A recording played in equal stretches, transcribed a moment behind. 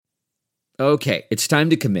Okay, it's time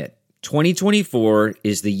to commit. 2024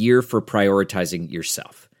 is the year for prioritizing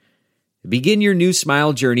yourself. Begin your new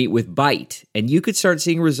smile journey with Byte, and you could start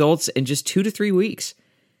seeing results in just 2 to 3 weeks.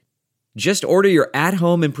 Just order your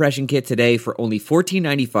at-home impression kit today for only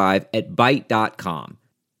 $14.95 at Byte.com.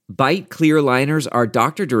 Byte clear liners are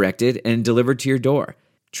doctor-directed and delivered to your door.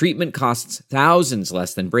 Treatment costs thousands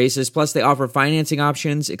less than braces, plus they offer financing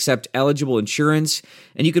options, accept eligible insurance,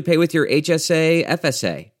 and you could pay with your HSA,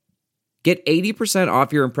 FSA. Get 80%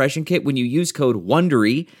 off your impression kit when you use code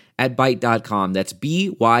WONDERY at Byte.com. That's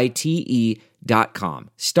BYTE.com.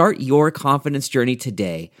 Start your confidence journey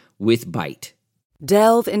today with Byte.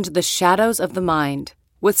 Delve into the shadows of the mind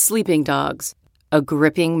with Sleeping Dogs, a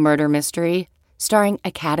gripping murder mystery starring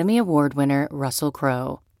Academy Award winner Russell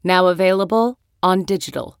Crowe. Now available on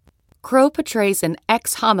digital. Crowe portrays an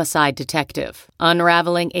ex-homicide detective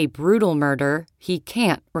unraveling a brutal murder he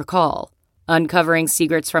can't recall. Uncovering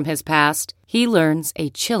secrets from his past, he learns a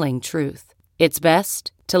chilling truth. It's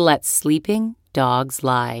best to let sleeping dogs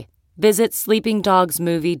lie. Visit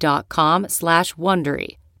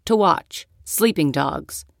sleepingdogsmovie.com/Wondery to watch Sleeping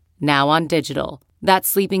Dogs, now on digital.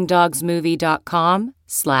 That's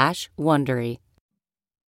sleepingdogsmovie.com/Wondery.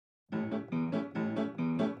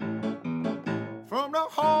 From the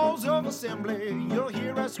halls of assembly, you'll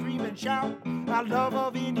hear us scream and shout. Our love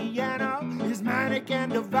of Indiana is manic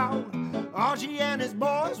and devout. Archie and his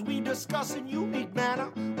boys, we discuss in unique manner.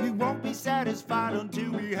 We won't be satisfied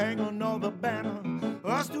until we hang another banner.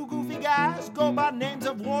 Us two goofy guys go by names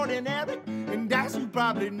of Ward and Eric, and as you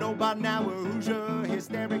probably know by now, we're Hoosier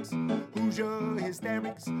Hysterics. Hoosier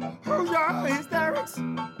Hysterics. Hoosier Hysterics.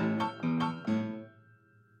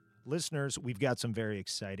 Listeners, we've got some very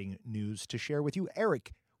exciting news to share with you.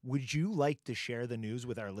 Eric, would you like to share the news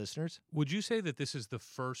with our listeners? Would you say that this is the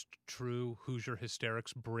first true Hoosier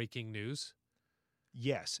Hysterics breaking news?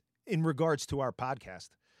 Yes, in regards to our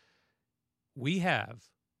podcast. We have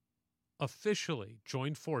officially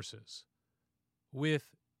joined forces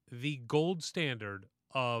with the gold standard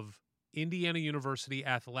of Indiana University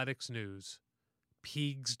athletics news,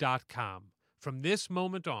 Peegs.com. From this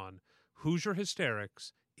moment on, Hoosier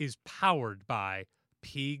Hysterics is powered by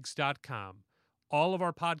Peegs.com. All of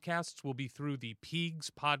our podcasts will be through the Peegs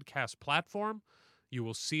podcast platform. You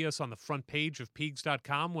will see us on the front page of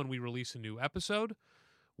Peegs.com when we release a new episode.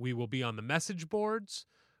 We will be on the message boards.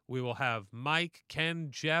 We will have Mike,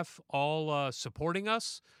 Ken, Jeff all supporting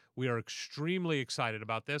us. We are extremely excited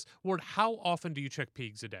about this. Ward, how often do you check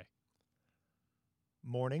Peegs a day?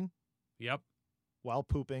 Morning. Yep. While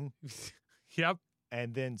pooping. Yep.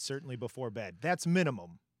 And then certainly before bed. That's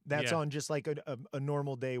minimum. That's on just like a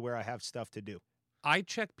normal day where I have stuff to do. I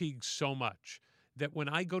check Peegs so much that when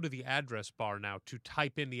I go to the address bar now to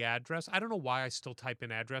type in the address, I don't know why I still type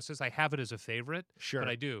in addresses. I have it as a favorite, Sure. But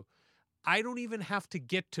I do. I don't even have to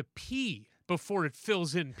get to pee before it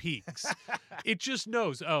fills in Peegs. It just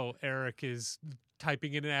knows, oh, Eric is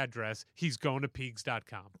typing in an address. He's going to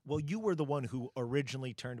Peegs.com. Well, you were the one who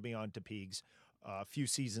originally turned me on to Peegs. A few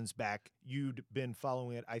seasons back. You'd been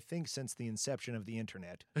following it, I think, since the inception of the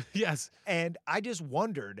internet. Yes. And I just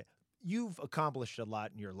wondered, you've accomplished a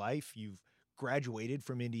lot in your life. You've graduated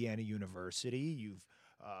from Indiana University. You've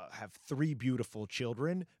have 3 beautiful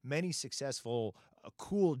children, many successful,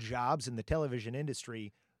 cool jobs in the television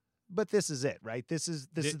industry. But this is it, right? This is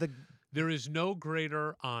the. There is no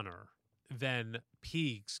greater honor than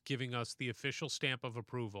Peegs giving us the official stamp of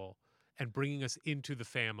approval and bringing us into the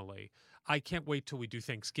family. I can't wait till we do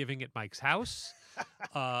Thanksgiving at Mike's house.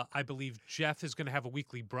 I believe Jeff is going to have a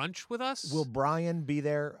weekly brunch with us. Will Brian be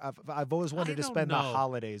there? I've always wanted to spend the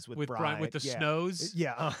holidays with Brian. With the Snows.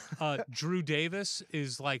 Yeah. Drew Davis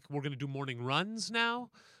is like, we're going to do morning runs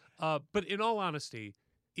now. But in all honesty,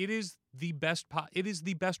 it is the best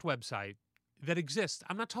website that exists.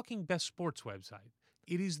 I'm not talking best sports website.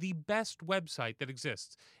 It is the best website that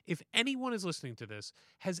exists. If anyone is listening to this,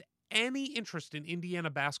 has any interest in Indiana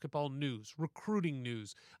basketball news, recruiting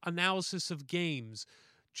news, analysis of games,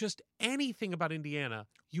 just anything about Indiana,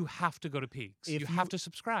 you have to go to Peegs. You have to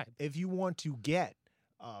subscribe. If you want to get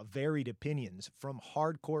varied opinions from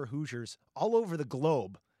hardcore Hoosiers all over the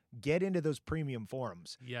globe, get into those premium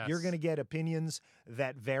forums. Yes. You're going to get opinions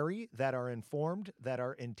that vary, that are informed, that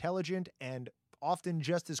are intelligent, and often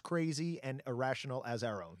just as crazy and irrational as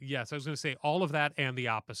our own. Yes, I was going to say all of that and the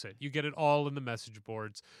opposite. You get it all in the message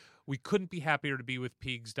boards. We couldn't be happier to be with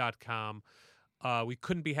Peegs.com. We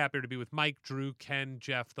couldn't be happier to be with Mike, Drew, Ken,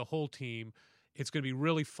 Jeff, the whole team. It's going to be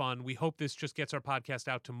really fun. We hope this just gets our podcast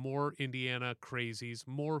out to more Indiana crazies,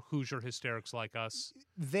 more Hoosier hysterics like us.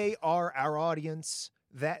 They are our audience.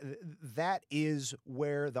 That is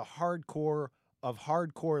where the hardcore of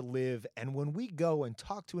hardcore live. And when we go and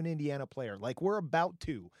talk to an Indiana player, like we're about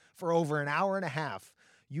to for over an hour and a half,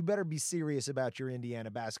 you better be serious about your Indiana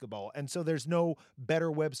basketball. And so there's no better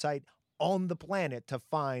website on the planet to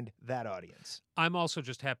find that audience. I'm also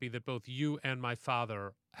just happy that both you and my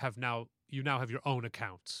father have now have your own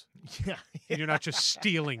accounts. Yeah. And you're not just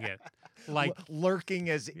stealing it. Like lurking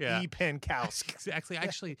as Yeah. E. Penkowski. Exactly.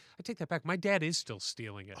 Actually, I take that back. My dad is still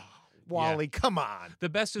stealing it. Wally, come on. The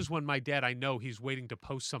best is when my dad, I know he's waiting to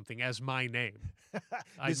post something as my name.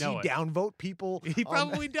 Does he downvote people? He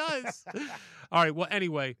probably does. All right. Well,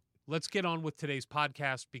 anyway, let's get on with today's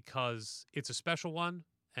podcast because it's a special one,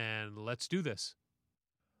 and let's do this.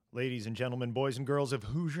 Ladies and gentlemen, boys and girls of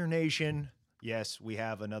Hoosier Nation, yes, we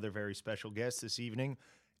have another very special guest this evening.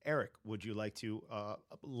 Eric, would you like to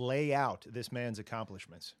lay out this man's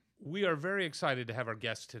accomplishments? We are very excited to have our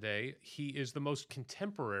guest today. He is the most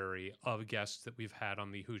contemporary of guests that we've had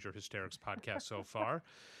on the Hoosier Hysterics podcast so far.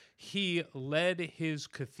 He led his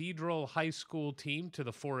Cathedral High School team to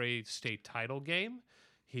the 4A state title game.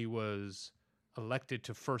 He was elected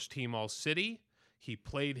to first team All-City. He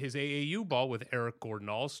played his AAU ball with Eric Gordon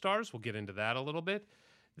All-Stars. We'll get into that a little bit.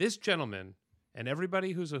 This gentleman, and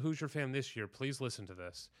everybody who's a Hoosier fan this year, please listen to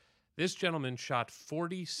this. This gentleman shot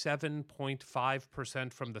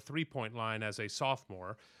 47.5% from the three-point line as a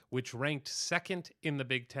sophomore, which ranked second in the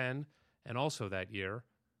Big Ten, and also that year,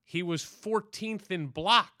 he was 14th in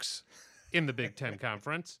blocks in the Big Ten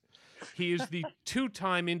Conference. He is the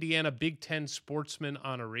two-time Indiana Big Ten Sportsman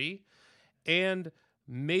honoree, and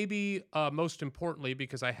maybe most importantly,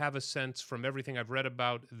 because I have a sense from everything I've read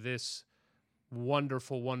about this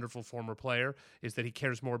wonderful, wonderful former player, is that he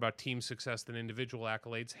cares more about team success than individual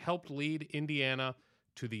accolades, helped lead Indiana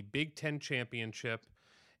to the Big Ten championship,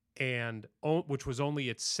 and which was only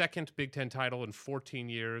its second Big Ten title in 14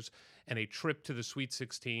 years, and a trip to the Sweet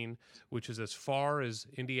 16, which is as far as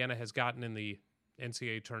Indiana has gotten in the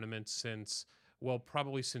NCAA tournament since, well,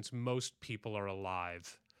 probably since most people are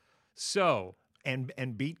alive. So...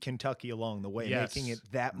 And beat Kentucky along the way, Yes. making it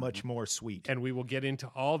that much more sweet. And we will get into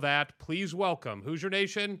all that. Please welcome Hoosier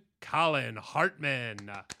Nation, COLLIN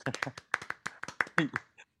HARTMAN. Thanks,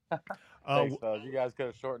 fellas. You guys could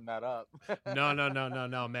have shortened that up. No,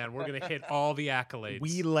 man. We're going to hit all the accolades.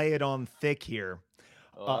 We lay it on thick here.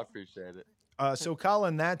 I appreciate it. So,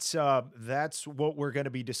 Colin, that's what we're going to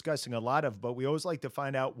be discussing a lot of, but we always like to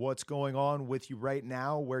find out what's going on with you right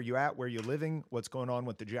now, where you at, where you're living, what's going on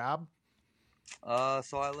with the job.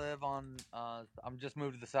 So I live on, I'm just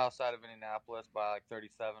moved to the south side of Indianapolis by like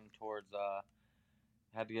 37 towards,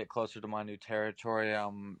 had to get closer to my new territory.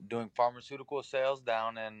 I'm doing pharmaceutical sales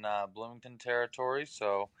down in Bloomington territory.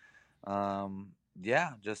 So,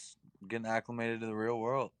 yeah, just getting acclimated to the real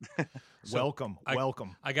world. Welcome. I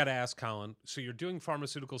got to ask, Colin, so you're doing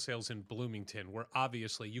pharmaceutical sales in Bloomington, where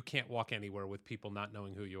obviously you can't walk anywhere with people not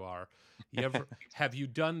knowing who you are. Have you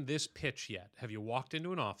done this pitch yet? Have you walked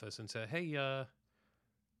into an office and said, hey,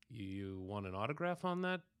 you want an autograph on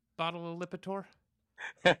that bottle of Lipitor?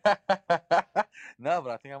 No,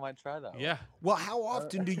 but I think I might try that. Yeah. Well, how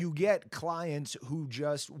often do you get clients who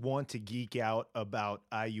just want to geek out about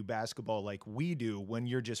IU basketball like we do when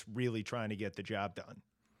you're just really trying to get the job done?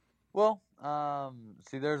 Well,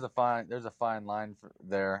 see, there's a fine line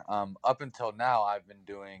there. Up until now, I've been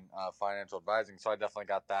doing financial advising, so I definitely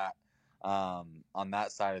got that on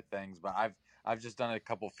that side of things. But I've just done a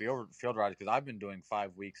couple field rides because I've been doing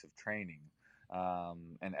 5 weeks of training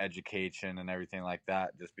and education and everything like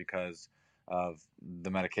that, just because of the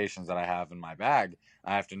medications that I have in my bag.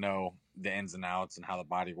 I have to know the ins and outs and how the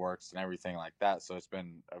body works and everything like that. So it's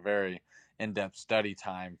been a very in-depth study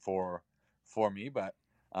time for me, but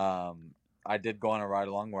I did go on a ride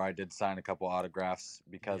along where I did sign a couple autographs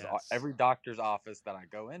because every doctor's office that I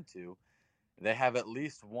go into, they have at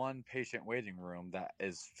least one patient waiting room that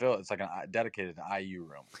is filled. It's like a dedicated IU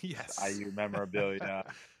room. Yes. IU memorabilia,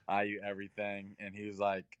 IU everything. And he was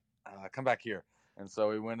like, come back here. And so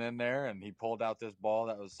we went in there and he pulled out this ball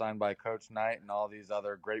that was signed by Coach Knight and all these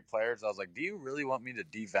other great players. I was like, do you really want me to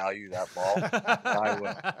devalue that ball? I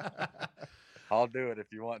will. I'll do it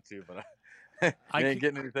if you want to, but you ain't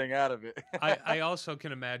getting anything out of it. I also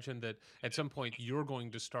can imagine that at some point you're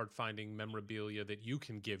going to start finding memorabilia that you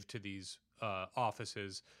can give to these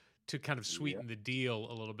offices to kind of sweeten the deal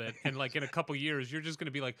a little bit. And like in a couple years, you're just going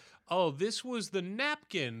to be like, oh, this was the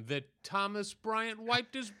napkin that Thomas Bryant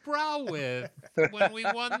wiped his brow with when we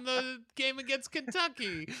won the game against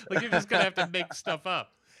Kentucky. Like you're just going to have to make stuff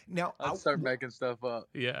up. Now I'll start making stuff up.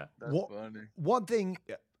 Yeah. That's funny. One thing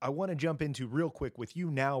I want to jump into real quick with you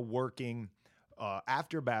now working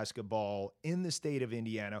after basketball in the state of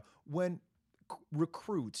Indiana, when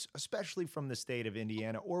recruits, especially from the state of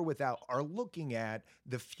Indiana or without, are looking at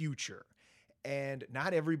the future. And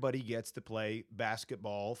not everybody gets to play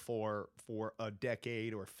basketball for a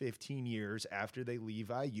decade or 15 years after they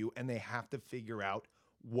leave IU, and they have to figure out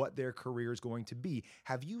what their career is going to be.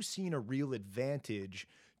 Have you seen a real advantage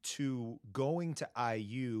to going to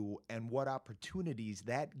IU and what opportunities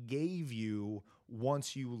that gave you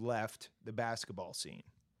once you left the basketball scene?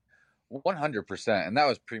 100%. And that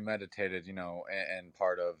was premeditated, and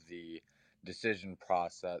part of the decision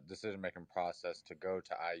making process to go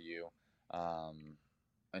to IU.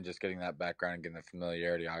 And just getting that background and getting the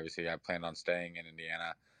familiarity. Obviously, I planned on staying in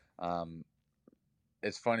Indiana.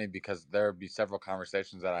 It's funny because there would be several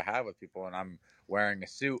conversations that I have with people, and I'm wearing a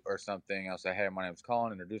suit or something. I'll say, "Hey, my name's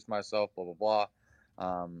Colin," introduce myself, blah, blah,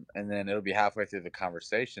 blah. And then it'll be halfway through the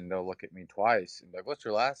conversation. They'll look at me twice and be like, "What's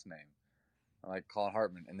your last name?" I'm like, Colin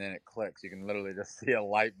Hartman. And then it clicks. You can literally just see a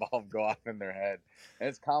light bulb go off in their head. And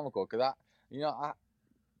it's comical because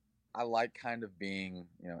I like kind of being,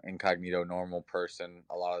 incognito, normal person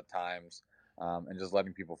a lot of times, and just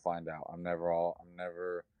letting people find out. I'm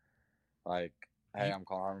never like, "Hey, I'm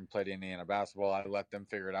Colin Hartman, played Indiana basketball." I let them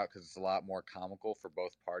figure it out because it's a lot more comical for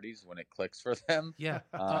both parties when it clicks for them. Yeah,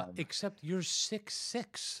 except you're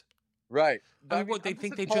 6'6". Right. I mean, they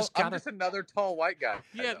think they I'm gotta. just another tall white guy.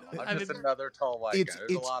 Yeah, I'm just another tall white guy.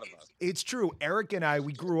 There's a lot of us. It's true. Eric and I,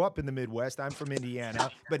 we grew up in the Midwest. I'm from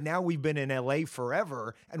Indiana, but now we've been in LA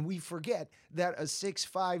forever, and we forget that a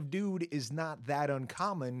 6'5" dude is not that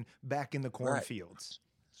uncommon back in the cornfields.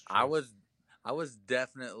 I was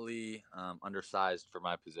definitely undersized for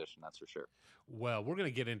my position, that's for sure. Well, we're going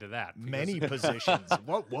to get into that. Many positions.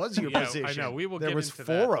 What was your position? I know. We will there get was into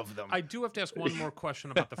four that. of them. I do have to ask one more question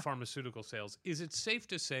about the pharmaceutical sales. Is it safe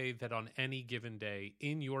to say that on any given day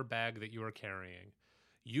in your bag that you are carrying,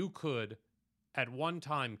 you could at one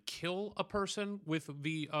time kill a person with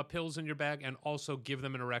the pills in your bag and also give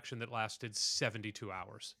them an erection that lasted 72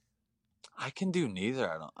 hours? I can do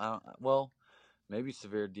neither. Well, maybe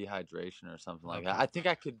severe dehydration or something like that. I think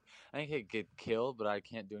I could get killed, but I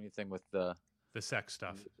can't do anything with the sex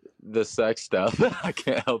stuff. The sex stuff. I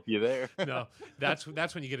can't help you there. No, that's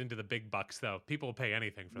when you get into the big bucks, though. People will pay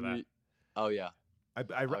anything for that. Oh yeah.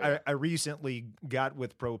 I recently got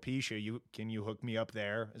with Propecia. Can you hook me up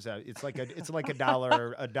there? It's like a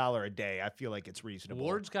dollar a day. I feel like it's reasonable.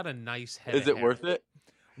 Ward's got a nice head. Is it worth it?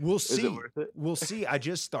 We'll see. Is it worth it? We'll see. I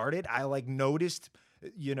just started. I noticed,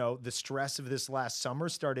 the stress of this last summer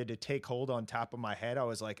started to take hold on top of my head. I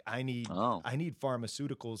was like, I need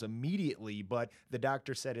pharmaceuticals immediately, but the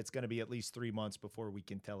doctor said it's going to be at least 3 months before we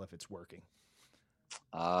can tell if it's working.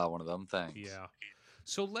 One of them things. Yeah.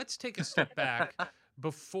 So let's take a step back.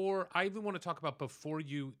 Before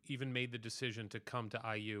you even made the decision to come to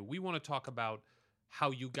IU, we want to talk about how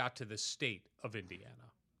you got to the state of Indiana.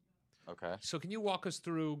 Okay. So can you walk us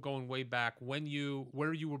through going way back where you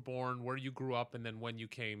were born, where you grew up, and then when you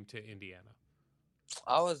came to Indiana?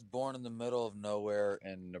 I was born in the middle of nowhere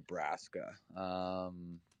in Nebraska.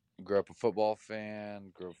 Grew up a football fan,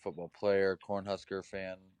 grew up a football player, Cornhusker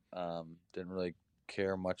fan. Didn't really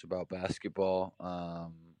care much about basketball.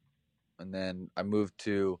 And then I moved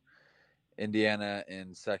to Indiana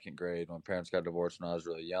in second grade. My parents got divorced when I was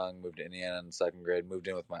really young. Moved to Indiana in second grade. Moved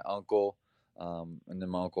in with my uncle. And then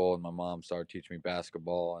my uncle and my mom started teaching me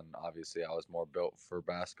basketball, and obviously I was more built for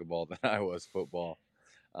basketball than I was football.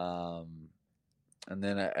 And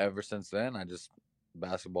then ever since then,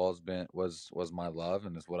 basketball was my love,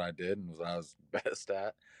 and is what I did and was what I was best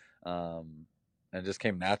at. And it just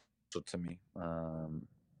came natural to me.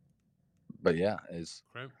 But yeah,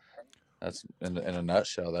 that's in a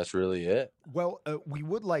nutshell. That's really it. Well, we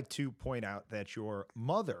would like to point out that your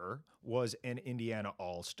mother was an Indiana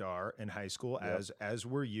All-Star in high school, Yep. as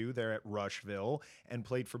were you there at Rushville, and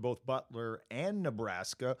played for both Butler and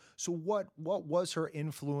Nebraska. So what was her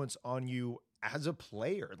influence on you as a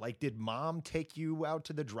player? Did mom take you out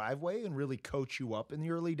to the driveway and really coach you up in the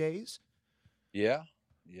early days? Yeah,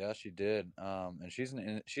 she did. And she's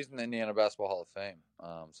in the Indiana Basketball Hall of Fame.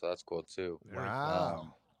 So that's cool too.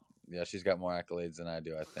 Wow. Yeah, she's got more accolades than I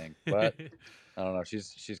do, I think. But I don't know.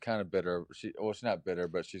 She's kind of bitter. She's not bitter,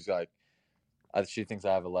 but she's like, she thinks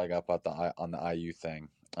I have a leg up on the IU thing.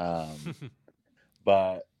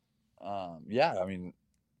 But yeah, I mean,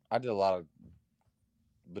 I did a lot of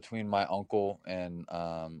between my uncle and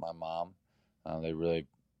my mom. They really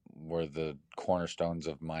were the cornerstones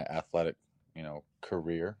of my athletic,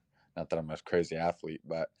 career. Not that I'm a crazy athlete,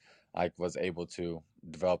 but I was able to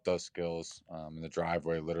develop those skills in the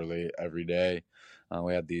driveway literally every day.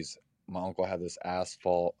 My uncle had this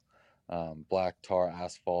asphalt, black tar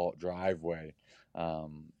asphalt driveway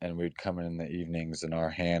And we'd come in the evenings, and our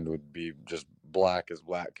hand would be just black as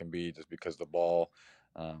black can be, just because the ball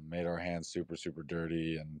made our hands super super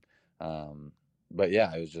dirty. And but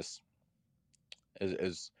yeah, it was just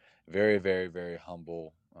is very very very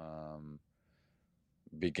humble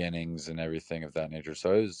beginnings and everything of that nature.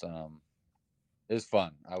 So it was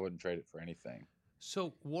fun. I wouldn't trade it for anything.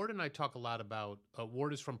 So Ward and I talk a lot about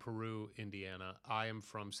Ward is from Peru, Indiana. I am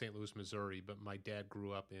from St. Louis, Missouri, but my dad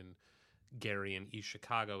grew up in Gary and East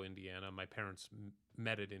Chicago, Indiana. My parents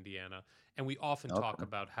met at Indiana, and we often talk Okay.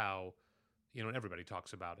 about how, and everybody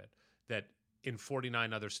talks about it, that in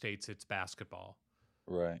 49 other states it's basketball,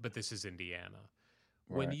 Right. but this is Indiana.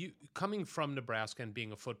 When Right. you coming from Nebraska and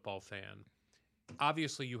being a football fan,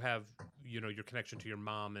 obviously you have your connection to your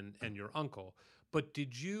mom and your uncle, but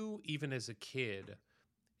did you, even as a kid,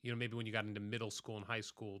 maybe when you got into middle school and high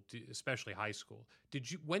school, especially high school,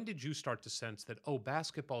 when did you start to sense that, oh,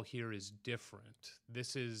 basketball here is different,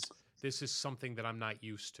 this is something that I'm not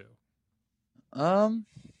used to? Um,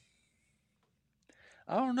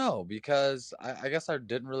 I don't know, because I guess I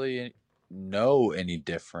didn't really know any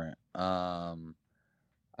different.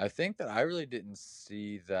 I think that I really didn't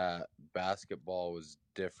see that basketball was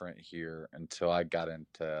different here until I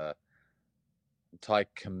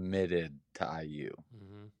committed to IU,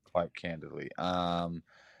 Mm-hmm. quite candidly.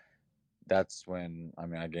 That's when,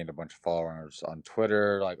 I gained a bunch of followers on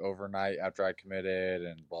Twitter, like overnight after I committed,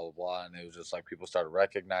 and blah blah blah, and it was just like people started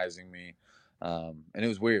recognizing me, and it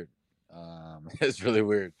was weird. It's really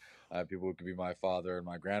weird. People who could be my father and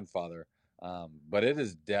my grandfather, but it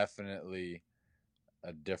is definitely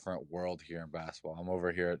a different world here in basketball. I'm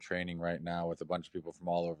over here at training right now with a bunch of people from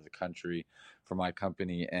all over the country for my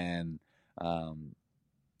company, and um,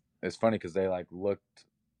 it's funny because they had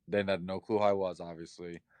no clue who I was,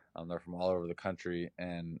 obviously. They're from all over the country,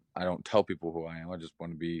 and I don't tell people who I am. I just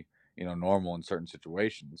want to be, normal in certain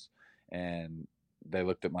situations. And they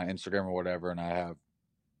looked at my Instagram or whatever, and I have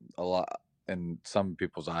a lot, in some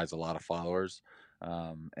people's eyes, a lot of followers.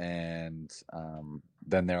 And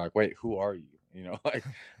then they're like, "Wait, who are you? Like,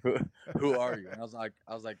 who are you?" And I was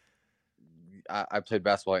like, I played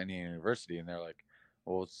basketball at Indiana University, and they're like,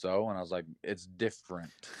 "Well, so?" And I was like, "It's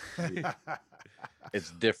different.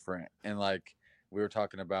 It's different." And like, we were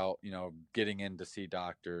talking about, getting in to see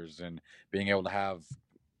doctors and being able to have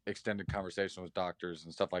extended conversation with doctors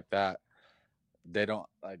and stuff like that. They don't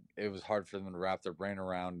like, it was hard for them to wrap their brain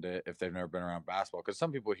around it if they've never been around basketball. Because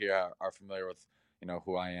some people here are familiar with,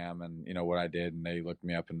 who I am and, what I did, and they looked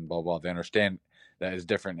me up and blah blah. They understand that it's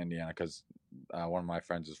different in Indiana, because one of my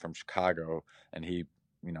friends is from Chicago, and he,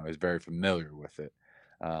 is very familiar with it.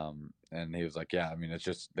 And he was like, "Yeah, it's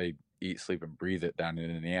just they eat, sleep, and breathe it down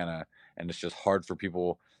in Indiana, and it's just hard for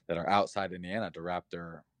people that are outside Indiana to wrap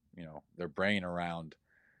their brain around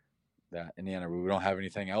that. Indiana, we don't have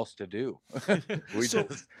anything else to do.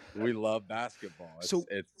 We love basketball.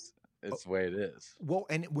 It's the way it is." Well,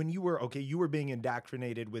 and when you were being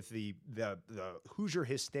indoctrinated with the Hoosier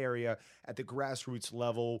hysteria at the grassroots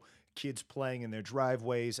level, kids playing in their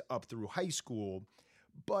driveways up through high school,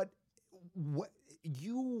 but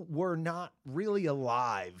you were not really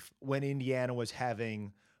alive when Indiana was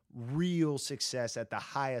having real success at the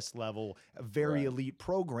highest level, a very Right. elite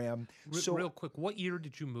program. So Real quick, what year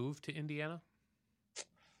did you move to Indiana?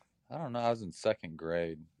 I don't know. I was in second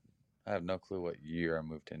grade. I have no clue what year I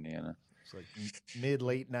moved to Indiana. it's like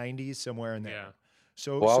late 90s, somewhere in there. Yeah.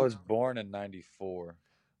 So, Well, I so was born in '94.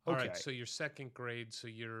 All Okay. right, so you're second grade, so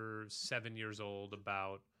you're 7 years old.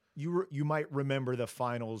 About you might remember the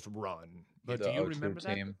finals run, but do you remember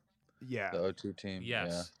that? team, yeah. the '02 team.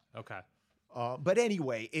 Yes. Okay. But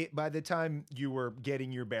anyway, by the time you were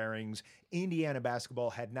getting your bearings, Indiana basketball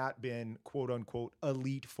had not been "quote unquote"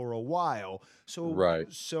 elite for a while. So,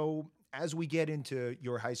 Right. so as we get into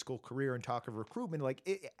your high school career and talk of recruitment,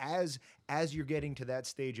 as you're getting to that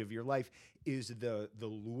stage of your life, is the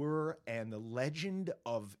lure and the legend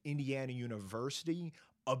of Indiana University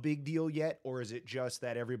a big deal yet, or is it just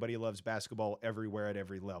that everybody loves basketball everywhere at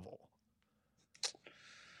every level?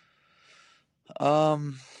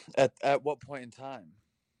 At what point in time?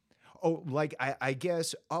 Oh, like I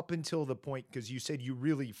guess up until the point, because you said you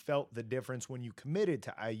really felt the difference when you committed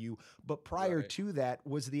to IU, but prior Right. to that,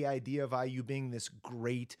 was the idea of IU being this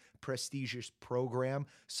great, prestigious program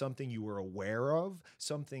something you were aware of,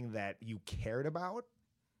 something that you cared about?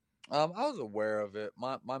 I was aware of it.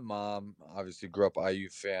 My mom obviously grew up IU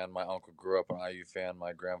fan. My uncle grew up an IU fan.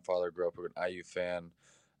 My grandfather grew up an IU fan.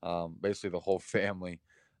 Basically the whole family.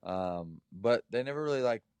 But they never really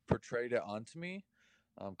like portrayed it onto me,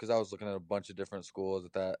 because I was looking at a bunch of different schools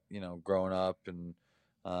at that, growing up, and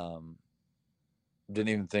didn't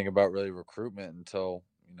even think about really recruitment until,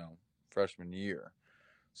 freshman year.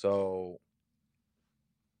 So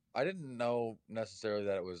I didn't know necessarily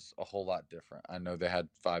that it was a whole lot different. I know they had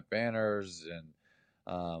 5 banners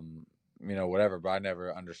and, whatever, but I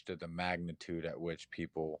never understood the magnitude at which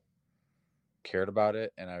people cared about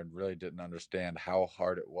it, and I really didn't understand how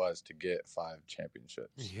hard it was to get 5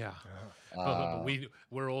 championships. Yeah. But Uh,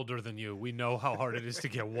 we're older than you. We know how hard it is to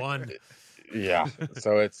get one. yeah.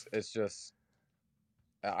 So it's just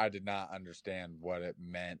I did not understand what it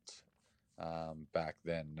meant back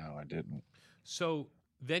then. No, I didn't. So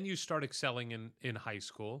then you start excelling in high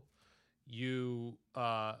school. You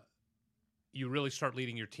you really start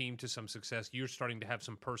leading your team to some success. You're starting to have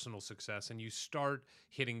some personal success, and you start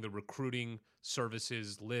hitting the recruiting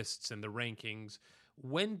services lists and the rankings.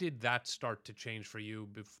 When did that start to change for you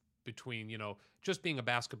between, just being a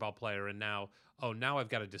basketball player and now, oh, now I've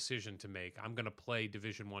got a decision to make. I'm going to play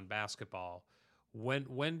Division I basketball.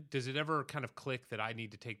 When does it ever kind of click that I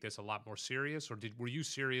need to take this a lot more serious, or were you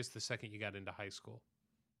serious the second you got into high school?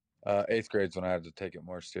 8th grade's when I had to take it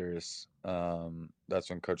more serious. That's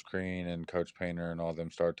when Coach Crean and Coach Painter and all of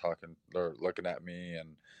them started talking or looking at me,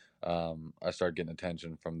 and I started getting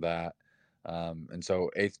attention from that. And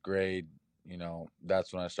so 8th grade,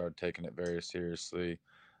 that's when I started taking it very seriously,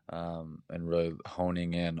 and really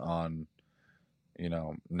honing in on,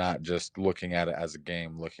 not just looking at it as a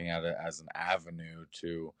game, looking at it as an avenue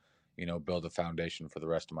to, build a foundation for the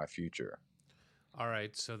rest of my future. All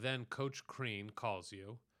right. So then Coach Crean calls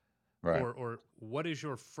you. Right. Or what is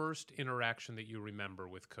your first interaction that you remember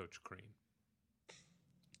with Coach Crean?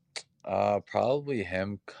 Probably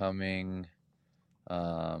him coming,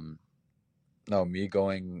 no, me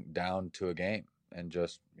going down to a game and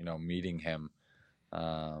just, meeting him.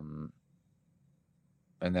 And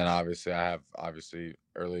then obviously I have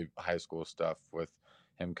early high school stuff with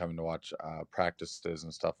him coming to watch practices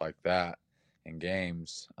and stuff like that in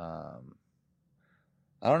games. I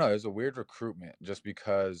don't know. It was a weird recruitment just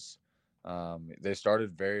because they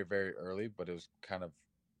started very, very early, but it was kind of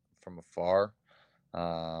from afar.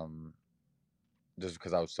 Um, just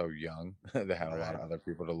because I was so young, they had a lot of other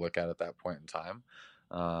people to look at that point in time.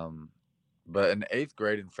 But in 8th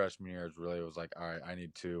grade and freshman year, it was like, all right, I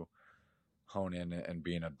need to hone in and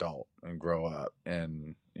be an adult and grow up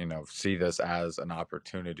and, see this as an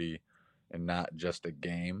opportunity and not just a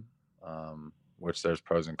game, which there's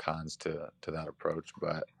pros and cons to that approach.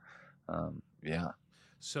 But yeah.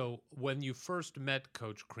 So when you first met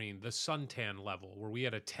Coach Crean, the suntan level, were we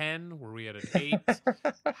at a 10? Were we at an 8?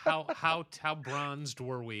 How bronzed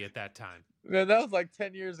were we at that time? Man, that was like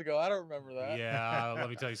 10 years ago. I don't remember that. Yeah, let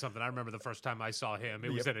me tell you something. I remember the first time I saw him.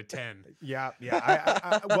 It was at a 10. Yeah.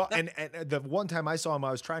 Well, and the one time I saw him,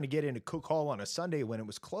 I was trying to get into Cook Hall on a Sunday when it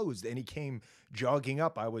was closed, and he came jogging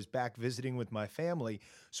up. I was back visiting with my family,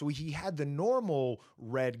 so he had the normal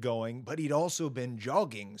red going, but he'd also been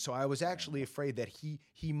jogging. So I was actually afraid that he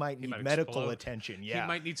might need medical explode. attention. Yeah, He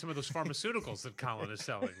might need some of those pharmaceuticals that Colin is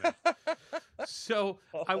selling now. So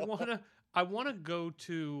I wanna go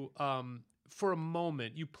to for a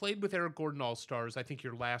moment. You played with Eric Gordon All-Stars, I think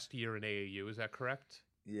your last year in AAU. Is that correct?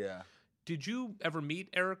 Yeah. Did you ever meet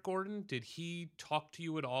Eric Gordon? Did he talk to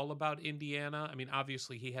you at all about Indiana? I mean,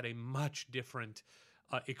 obviously he had a much different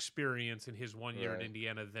experience in his 1 year in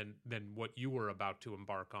Indiana than what you were about to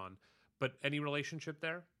embark on. But any relationship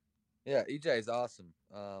there? Yeah, EJ is awesome.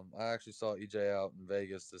 I actually saw EJ out in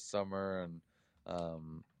Vegas this summer,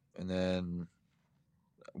 and then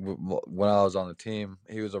when I was on the team,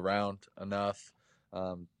 he was around enough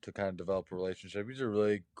to kind of develop a relationship. He's a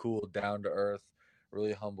really cool, down to earth,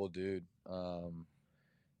 really humble dude.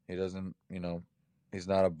 He doesn't, he's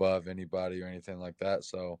not above anybody or anything like that.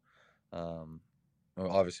 So,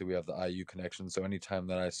 obviously we have the IU connection. So anytime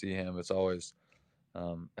that I see him, it's always,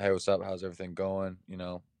 hey, what's up? How's everything going?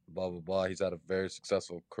 Blah, blah, blah. He's had a very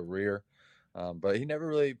successful career. But he never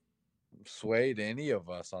really swayed any of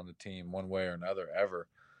us on the team one way or another ever.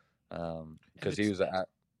 Because he was at.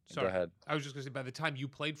 Sorry, go ahead. I was just going to say, by the time you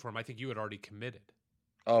played for him, I think you had already committed.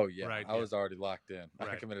 Oh, yeah. Right, I was already locked in. I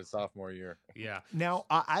Right. committed sophomore year. Yeah. Now,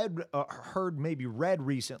 I had heard, maybe read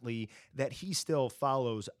recently, that he still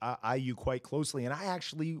follows IU quite closely. And I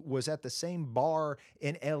actually was at the same bar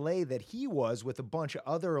in LA that he was with a bunch of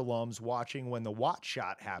other alums watching when the Watt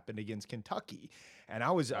shot happened against Kentucky. And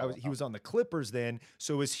he was on the Clippers then.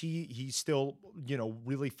 So is he still,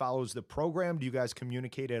 really follows the program? Do you guys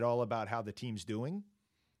communicate at all about how the team's doing?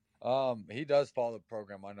 He does follow the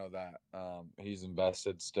program. I know that. He's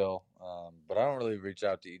invested still. But I don't really reach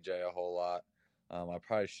out to EJ a whole lot. I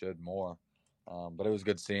probably should more. But it was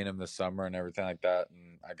good seeing him this summer and everything like that.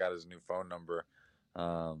 And I got his new phone number.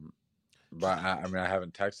 but I mean, I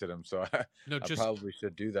haven't texted him, so No, I just probably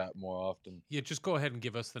should do that more often. yeah, just go ahead and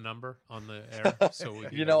give us the number on the air, so we, You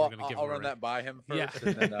we're know, going to give I'll him a run ring. that by him Yeah.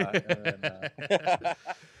 first, and then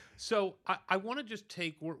So I want to just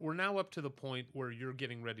we're now up to the point where you're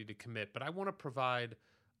getting ready to commit, but I want to provide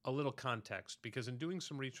a little context because in doing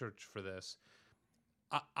some research for this,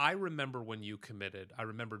 I remember when you committed. I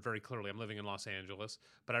remembered very clearly. I'm living in Los Angeles,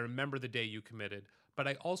 but I remember the day you committed. But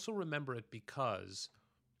I also remember it because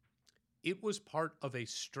it was part of a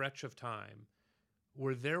stretch of time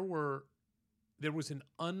where there was an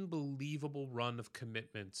unbelievable run of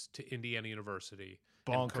commitments to Indiana University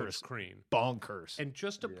and Coach Bonkers. Crean. Bonkers. And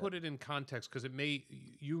just to put it in context, because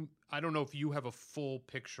I don't know if you have a full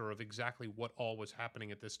picture of exactly what all was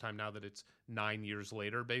happening at this time now that it's 9 years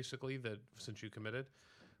later, basically, since you committed.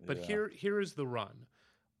 But here is the run.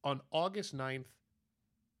 On August 9th,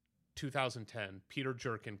 2010, Peter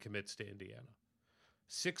Jerkin commits to Indiana.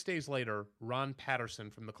 6 days later, Ron Patterson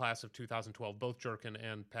from the class of 2012, both Jerkin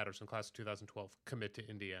and Patterson, class of 2012, commit to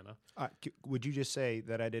Indiana. Would you just say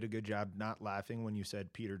that I did a good job not laughing when you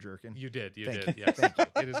said Peter Jerkin? You did, Thank did, you. yes.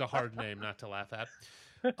 It is a hard name not to laugh at.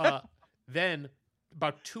 Then,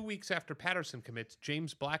 about 2 weeks after Patterson commits,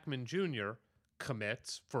 James Blackman Jr.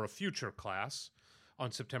 commits for a future class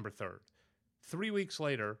on September 3rd. 3 weeks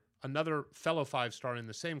later, another fellow five-star in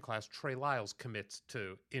the same class, Trey Lyles, commits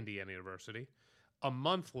to Indiana University. A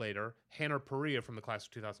month later, Hanner Perea from the class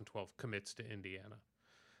of 2012 commits to Indiana.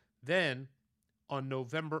 Then, on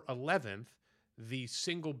November 11th, the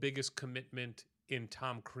single biggest commitment in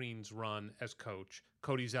Tom Crean's run as coach,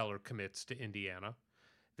 Cody Zeller, commits to Indiana.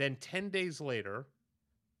 Then 10 days later,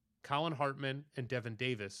 COLLIN Hartman and Devin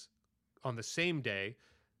Davis on the same day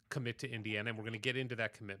commit to Indiana, and we're going to get into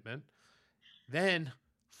that commitment. Then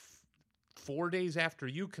 4 days after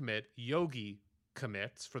you commit, Yogi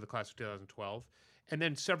commits for the class of 2012. And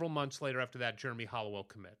then several months later after that, Jeremy Hollowell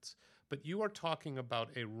commits. But you are talking about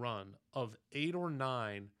a run of 8 or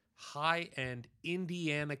 9 high-end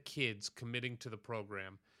Indiana kids committing to the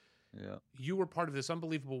program. Yeah. You were part of this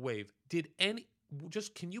unbelievable wave. Can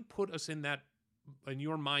you put us in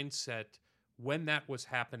your mindset when that was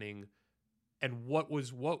happening and what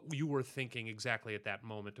you were thinking exactly at that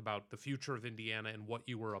moment about the future of Indiana and what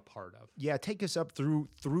you were a part of? Yeah, take us up through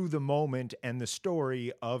the moment and the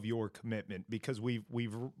story of your commitment, because we've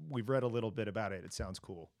read a little bit about it. It sounds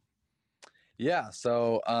cool. Yeah,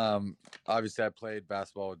 so obviously I played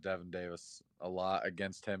basketball with Devin Davis a lot,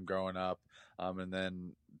 against him growing up, and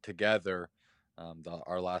then together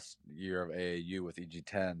our last year of AAU with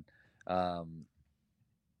EG10.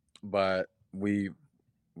 But we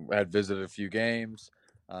had visited a few games,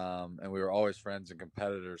 and we were always friends and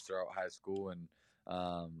competitors throughout high school, and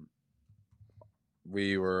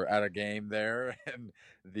we were at a game there, and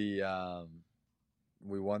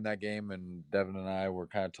we won that game, and Devin and I were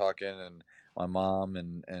kind of talking, and my mom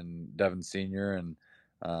and Devin Sr., and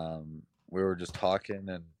we were just talking,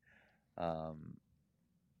 and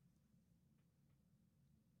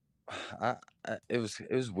it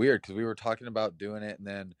was weird because we were talking about doing it, and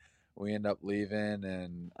then we end up leaving,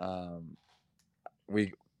 and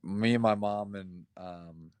me and my mom, and I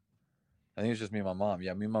think it was just me and my mom.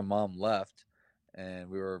 Yeah, me and my mom left, and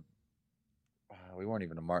we weren't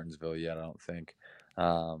even in Martinsville yet, I don't think.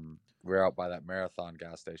 We were out by that Marathon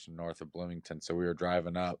gas station north of Bloomington, so we were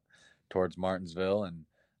driving up towards Martinsville, and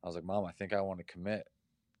I was like, Mom, I think I want to commit.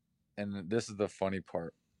 And this is the funny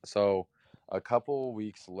part. So a couple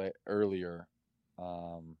weeks earlier,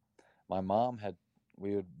 my mom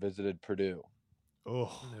we had visited Purdue.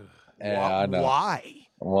 Oh, and I know. Why?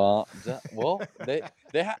 Well, they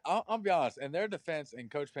had. I'll be honest. In their defense, in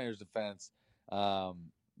Coach Painter's defense,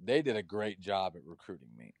 they did a great job at recruiting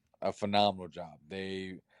me. A phenomenal job.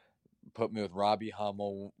 They put me with Robbie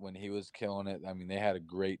Hummel when he was killing it. I mean, they had a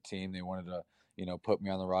great team. They wanted to, put me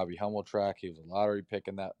on the Robbie Hummel track. He was a lottery pick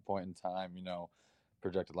in that point in time.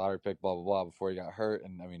 Projected lottery pick, blah blah blah, before he got hurt.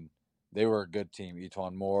 And I mean, they were a good team.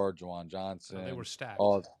 Etwan Moore, Juwan Johnson. They were stacked.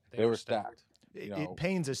 They were stacked. It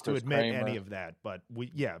pains us to admit any of that, but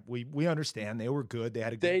we understand they were good. They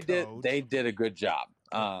had a good coach. They did a good job.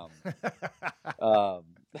 But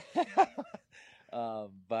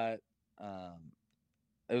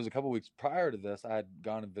it was a couple weeks prior to this. I had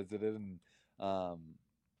gone and visited, and I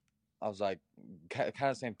was like, kind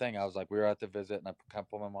of same thing. I was like, we were at the visit, and I kind of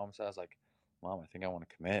pulled my mom aside. I was like, Mom, I think I want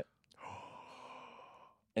to commit.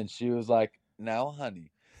 And she was like, now,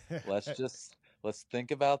 honey, let's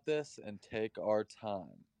think about this and take our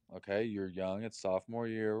time. Okay, you're young. It's sophomore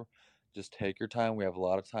year. Just take your time. We have a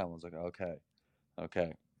lot of time. I was like,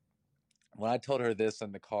 okay. When I told her this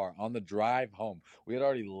in the car on the drive home, we had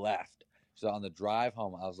already left. So on the drive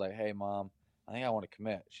home, I was like, "Hey, Mom, I think I want to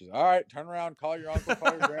commit." She's like, "All right, turn around, call your uncle,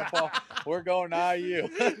 call your grandpa. We're going to IU."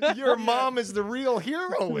 Your mom is the real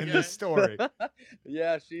hero in this story.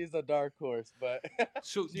 Yeah, she's a dark horse, but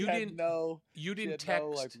So she you had didn't no, you she didn't had text no,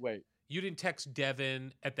 like, wait. you didn't text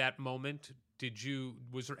Devin at that moment.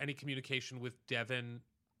 Was there any communication with Devin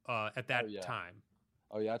at that time?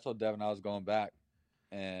 Oh yeah, I told Devin I was going back,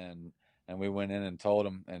 and we went in and told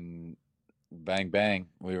him, and bang bang,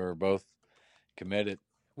 we were both committed.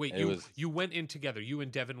 Wait, you went in together. You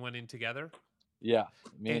and Devin went in together? Yeah,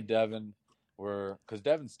 me and Devin were, because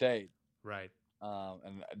Devin stayed. Right.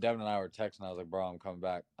 And Devin and I were texting. I was like, "Bro, I'm coming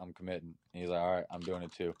back. I'm committing." And he's like, "All right, I'm doing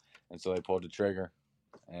it too." And so they pulled the trigger,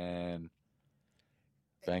 and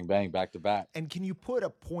bang bang, back to back. And can you put a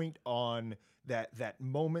point on that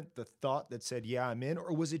moment, the thought that said, "Yeah, I'm in,"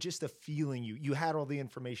 or was it just a feeling? You had all the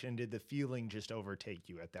information, and did the feeling just overtake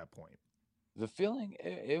you at that point? The feeling,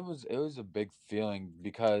 it was a big feeling,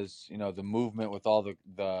 because the movement with all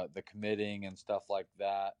the committing and stuff like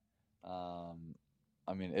that.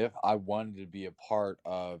 I mean, if I wanted to be a part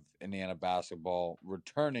of Indiana basketball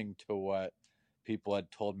returning to what people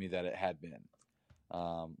had told me that it had been,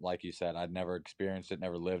 like you said, I'd never experienced it,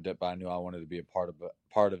 never lived it, but I knew I wanted to be a part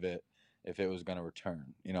of it if it was going to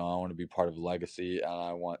return. I want to be part of a legacy, and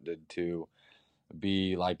I wanted to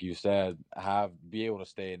be, like you said, be able to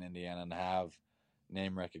stay in Indiana and have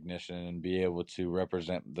name recognition and be able to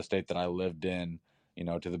represent the state that I lived in,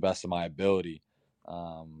 to the best of my ability.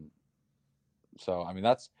 So I mean,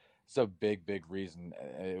 it's a big reason.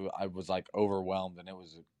 I was like overwhelmed, and it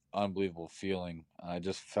was an unbelievable feeling. I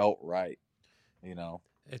just felt right.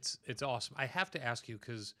 It's awesome. I have to ask you,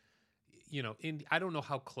 because I don't know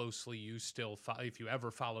how closely you still if you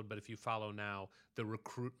ever followed, but if you follow now, the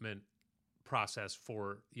recruitment process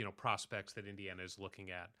for prospects that Indiana is looking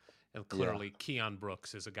at, and clearly Keon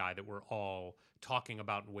Brooks is a guy that we're all talking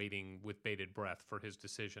about and waiting with bated breath for his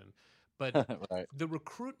decision. But Right. The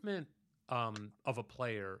recruitment of a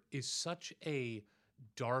player is such a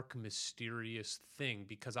dark, mysterious thing,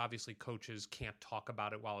 because obviously coaches can't talk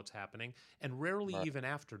about it while it's happening, and rarely Right. even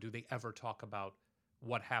after do they ever talk about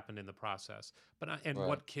what happened in the process, Right.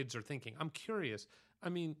 what kids are thinking. I'm curious. I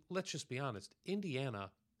mean, let's just be honest.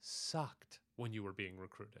 Indiana sucked when you were being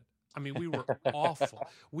recruited. I mean, we were awful.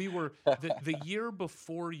 We were the year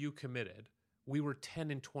before you committed, we were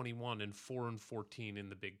 10-21 and 4-14 in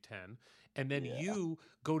the Big Ten. And then you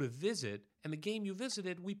go to visit, and the game you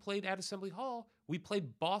visited, we played at Assembly Hall. We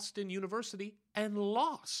played Boston University and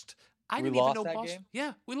lost. I didn't even know Boston. Game?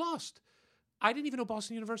 Yeah, we lost. I didn't even know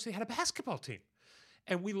Boston University had a basketball team.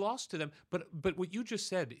 And we lost to them. But what you just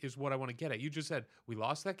said is what I want to get at. You just said we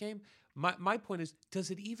lost that game. My point is, did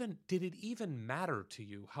it even matter to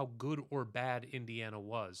you how good or bad Indiana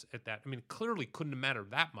was at that? I mean, it clearly couldn't have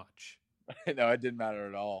mattered that much. No, it didn't matter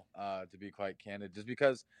at all, to be quite candid, just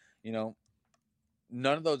because,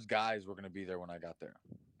 none of those guys were going to be there when I got there.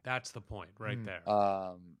 That's the point right there.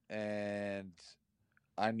 And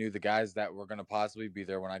I knew the guys that were going to possibly be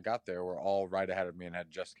there when I got there were all right ahead of me and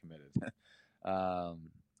had just committed.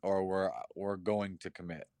 Or were going to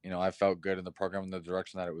commit. I felt good in the program in the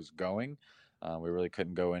direction that it was going. We really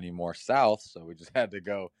couldn't go any more south, so we just had to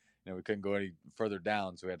go. We couldn't go any further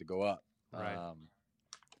down, so we had to go up. Right.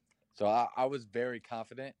 So I was very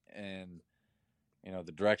confident in,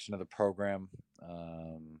 the direction of the program,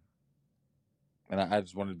 and I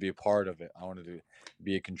just wanted to be a part of it. I wanted to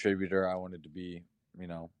be a contributor. I wanted to be,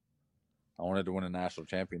 I wanted to win a national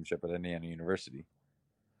championship at Indiana University.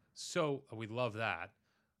 So we love that.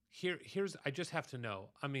 Here's I just have to know.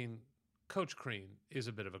 I mean, Coach Crean is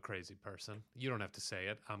a bit of a crazy person. You don't have to say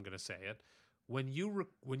it. I'm going to say it. When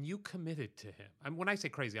you committed to him, when I say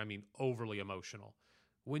crazy, I mean overly emotional.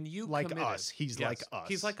 When you committed, us, he's like us.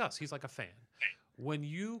 He's like us. He's like a fan. When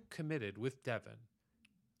you committed with Devin,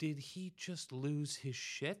 did he just lose his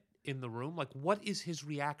shit in the room? Like, what is his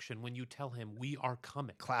reaction when you tell him we are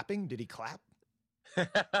coming? Clapping? Did he clap?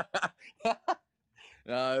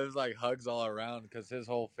 No, it was like hugs all around, because his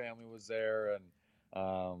whole family was there,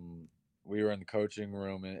 and we were in the coaching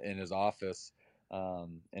room in his office,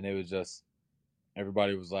 and it was just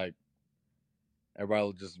everybody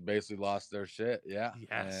just basically lost their shit. Yeah.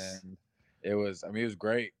 Yes. And it was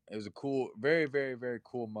great. It was a cool, very, very, very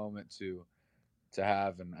cool moment to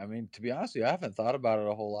have. And I mean, to be honest with you, I haven't thought about it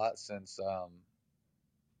a whole lot since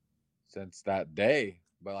that day,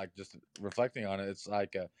 but like just reflecting on it, it's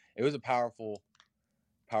like it was a powerful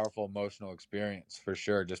emotional experience for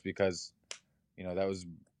sure, just because that was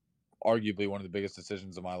arguably one of the biggest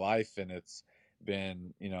decisions of my life, and it's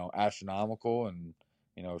been astronomical, and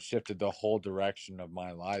shifted the whole direction of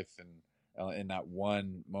my life, and in that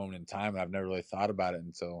one moment in time. And I've never really thought about it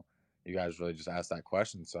until you guys really just asked that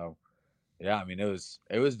question. So yeah, I mean, it was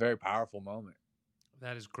a very powerful moment.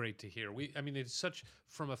 That is great to hear. I mean, it's such,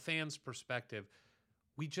 from a fan's perspective,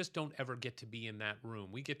 we just don't ever get to be in that room.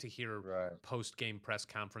 We get to hear Right. post-game press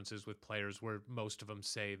conferences with players where most of them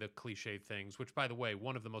say the cliche things, which, by the way,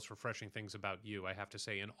 one of the most refreshing things about you, I have to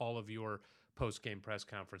say, in all of your post-game press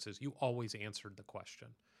conferences, you always answered the question.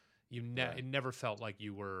 Right. It never felt like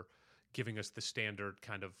you were giving us the standard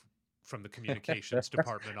kind of from the communications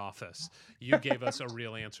department office. You gave us a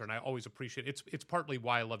real answer, and I always appreciate it. It's partly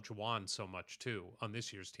why I love Juwan so much too on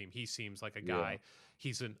this year's team. He seems like a guy.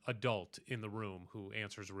 He's an adult in the room who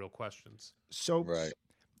answers real questions. So Right.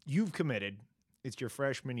 you've committed. It's your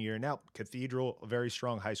freshman year. Now, Cathedral, a very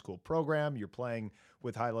strong high school program. You're playing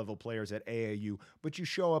with high-level players at AAU, but you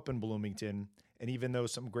show up in Bloomington, and even though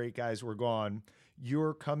some great guys were gone,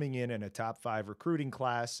 you're coming in a top 5 recruiting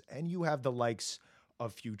class, and you have the likes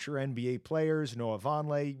of future NBA players. Noah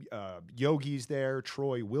Vonleh, Yogi's there,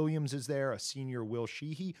 Troy Williams is there, a senior Will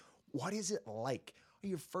Sheehy. What is it like on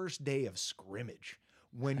your first day of scrimmage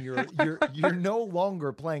when you're no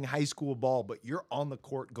longer playing high school ball, but you're on the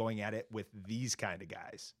court going at it with these kind of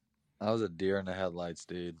guys? I was a deer in the headlights,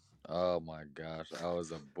 dude. Oh my gosh, I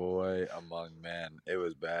was a boy among men. It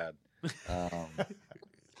was bad.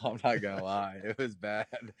 I'm not gonna lie, it was bad.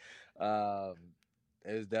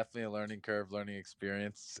 It was definitely a learning curve, learning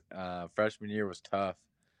experience. Freshman year was tough.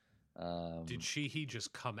 Did he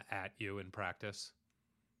just come at you in practice?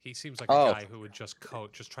 He seems like a guy who would just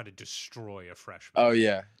try to destroy a freshman. Oh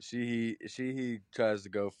yeah, he tries to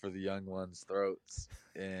go for the young ones' throats,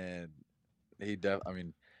 and I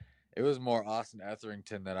mean, it was more Austin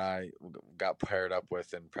Etherington that I got paired up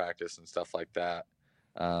with in practice and stuff like that.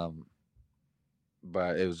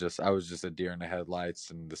 But I was just a deer in the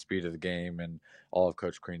headlights, and the speed of the game and all of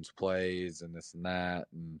Coach Crean's plays and this and that,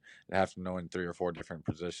 and I have to know in 3 or 4 different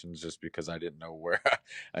positions just because I didn't know where,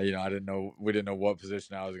 we didn't know what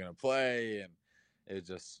position I was going to play. And it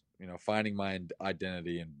just, finding my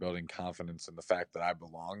identity and building confidence in the fact that I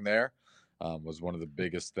belong there was one of the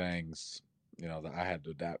biggest things, that I had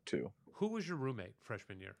to adapt to. Who was your roommate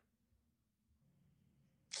freshman year?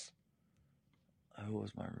 Who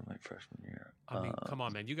was my roommate freshman year? I mean, come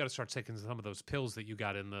on, man! You got to start taking some of those pills that you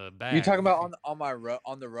got in the bag. You talking about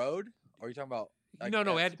on the road, or are you talking about? Like,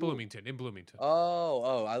 no, at Bloomington, in Bloomington.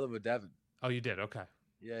 Oh, I live with Devin. Oh, you did? Okay.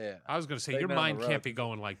 Yeah. I was going to say, your mind can't be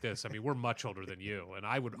going like this. I mean, we're much older than you, and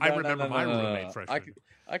I remember my roommate freshman.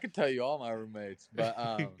 I could tell you all my roommates, but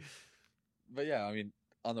but yeah, I mean,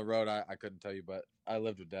 on the road, I couldn't tell you, but I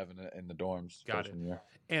lived with Devin in the dorms. Got it. Year.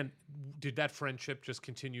 And did that friendship just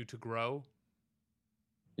continue to grow?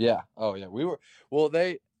 Yeah. Oh, yeah. We were. Well,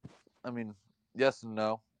 yes and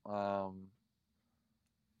no. I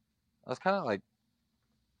was kind of like,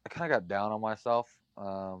 I kind of got down on myself,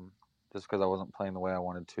 just because I wasn't playing the way I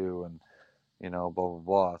wanted to, and blah blah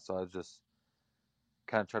blah. So I just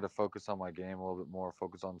kind of tried to focus on my game a little bit more,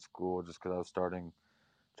 focus on school, just because I was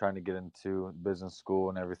trying to get into business school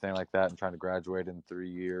and everything like that, and trying to graduate in 3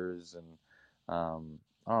 years. And I don't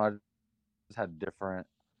know, I just had different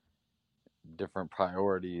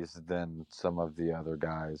priorities than some of the other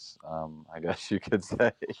guys, I guess you could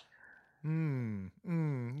say.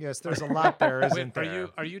 Yes, there's a lot there, isn't there?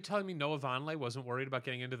 Are you telling me Noah Vonleh wasn't worried about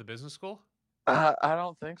getting into the business school? I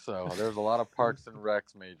don't think so. There's a lot of Parks and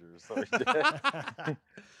Recs majors. So he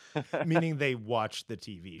did. Meaning they watched the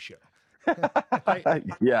TV show.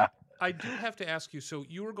 Yeah. I do have to ask you, so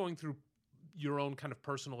you were going through your own kind of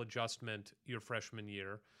personal adjustment your freshman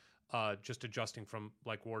year, just adjusting from,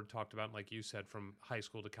 like Ward talked about, and like you said, from high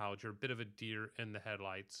school to college. You're a bit of a deer in the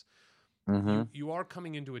headlights. Mm-hmm. You are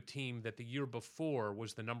coming into a team that the year before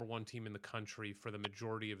was the number 1 team in the country for the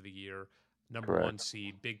majority of the year, number Correct. 1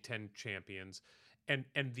 seed, Big Ten champions. And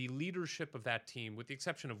the leadership of that team, with the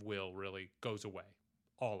exception of Will, really goes away.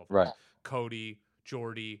 All of them. Right. Cody,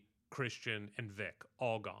 Jordy, Christian, and Vic,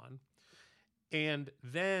 all gone. And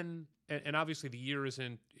then, and obviously the year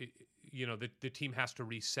isn't, the team has to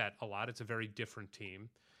reset a lot. It's a very different team.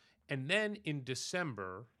 And then in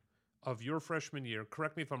December of your freshman year,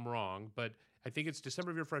 correct me if I'm wrong, but I think it's December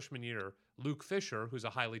of your freshman year, Luke Fisher, who's a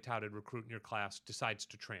highly touted recruit in your class, decides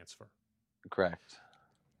to transfer. Correct.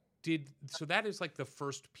 So that is like the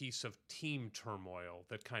first piece of team turmoil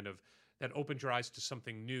that opened your eyes to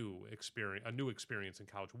something new, a new experience in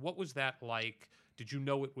college. What was that like? Did you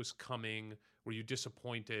know it was coming? Were you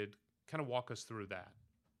disappointed? Kind of walk us through that.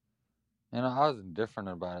 I was indifferent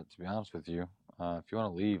about it, to be honest with you. If you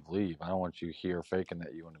want to leave, leave. I don't want you here faking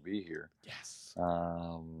that you want to be here. Yes.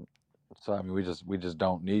 So I mean, we just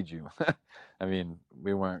don't need you. I mean,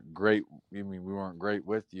 we weren't great. I mean, we weren't great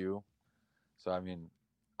with you. So I mean,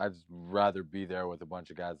 I'd rather be there with a bunch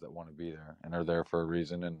of guys that want to be there and are there for a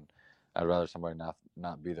reason, and I'd rather somebody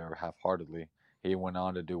not be there half-heartedly. He went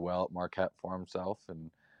on to do well at Marquette for himself,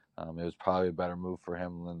 and it was probably a better move for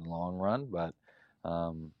him in the long run. But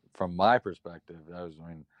from my perspective, I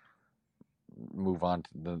mean, move on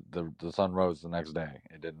to the sun rose the next day.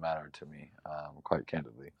 It didn't matter to me, quite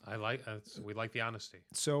candidly. We like the honesty.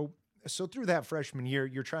 So through that freshman year,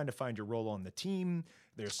 you're trying to find your role on the team.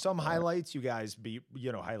 There's some highlights. You guys beat,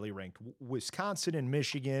 highly ranked Wisconsin and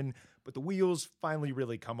Michigan, but the wheels finally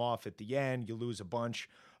really come off at the end. You lose a bunch,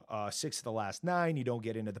 6 of the last 9. You don't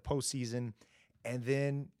get into the postseason, and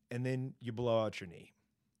then you blow out your knee.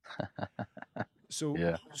 So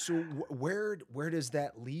where does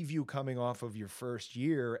that leave you coming off of your first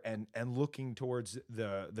year and looking towards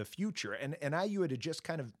the future? And IU had just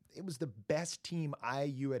it was the best team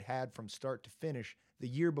IU had from start to finish the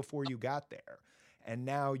year before you got there. And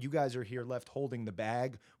now you guys are here left holding the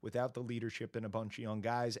bag without the leadership and a bunch of young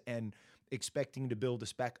guys and expecting to build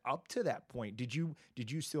us back up to that point. Did you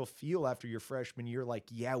still feel after your freshman year like,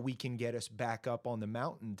 yeah, we can get us back up on the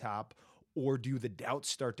mountaintop, or do the doubts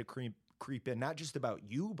start to creep in, not just about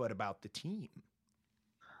you, but about the team?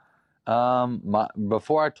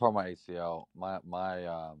 Before I tore my ACL, my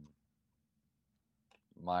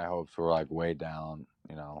hopes were like way down.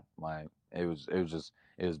 It was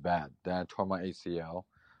bad. Then I tore my ACL,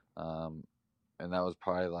 and that was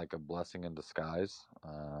probably like a blessing in disguise.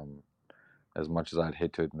 As much as I'd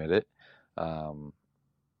hate to admit it,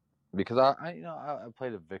 because I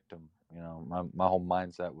played a victim. My whole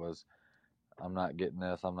mindset was, I'm not getting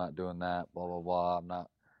this, I'm not doing that, blah, blah, blah. I'm not,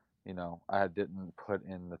 I didn't put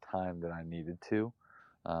in the time that I needed to.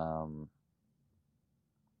 And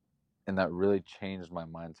that really changed my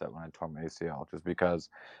mindset when I tore my ACL, just because,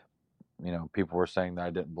 people were saying that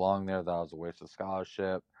I didn't belong there, that I was a waste of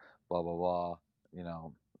scholarship, blah, blah, blah.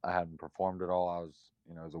 I hadn't performed at all. It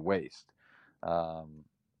was a waste. And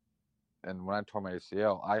when I tore my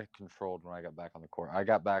ACL, I controlled when I got back on the court. I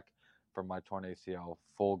got back from my torn ACL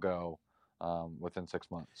full go within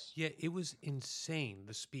 6 months. Yeah, it was insane,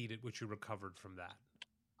 the speed at which you recovered from that.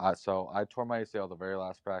 So I tore my ACL the very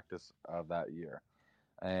last practice of that year.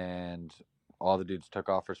 And all the dudes took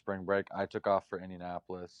off for spring break. I took off for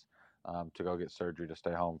Indianapolis to go get surgery, to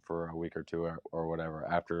stay home for a week or two or whatever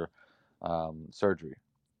after surgery.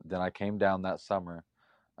 Then I came down that summer,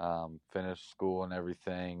 finished school and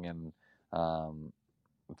everything, and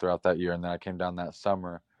throughout that year. And then I came down that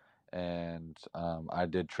summer, and I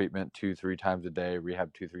did treatment 2-3 times a day,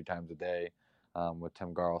 rehab 2-3 times a day with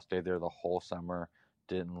Tim Garl. Stayed there the whole summer,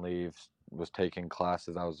 didn't leave, was taking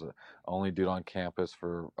classes. I was the only dude on campus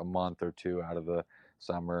for a month or 2 out of the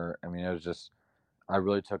summer. I mean, it was just, I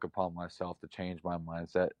really took upon myself to change my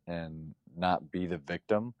mindset and not be the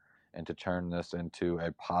victim, and to turn this into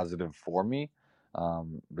a positive for me,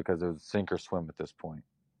 because it was sink or swim at this point.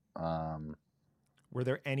 Were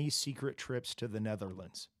there any secret trips to the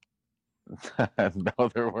Netherlands? No,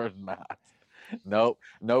 there were not. No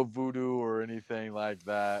voodoo or anything like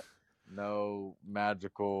that. No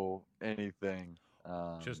magical anything.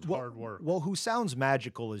 Just hard work. Well, who sounds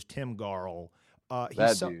magical is Tim Garl.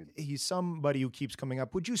 Dude. He's somebody who keeps coming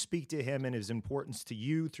up. Would you speak to him and his importance to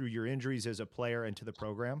you through your injuries as a player and to the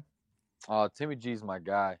program? Timmy G's my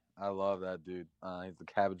guy. I love that dude. He's the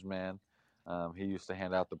cabbage man. He used to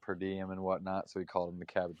hand out the per diem and whatnot, so he called him the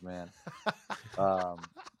cabbage man.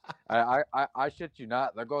 I shit you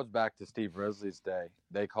not. That goes back to Steve Risley's day.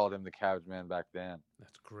 They called him the cabbage man back then.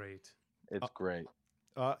 That's great. It's great.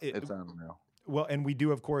 It's unreal. Well, and we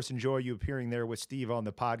do, of course, enjoy you appearing there with Steve on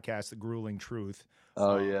the podcast, The Grueling Truth.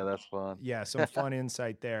 Oh, yeah, that's fun. Yeah, some fun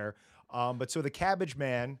insight there. But so the cabbage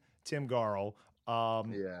man, Tim Garl.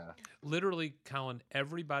 Yeah. Literally, Colin,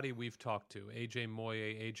 everybody we've talked to, AJ Moye,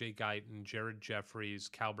 AJ Guyton, Jared Jeffries,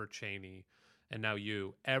 Calbert Cheney, and now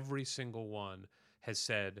you, every single one has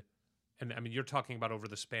said, and I mean, you're talking about over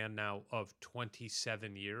the span now of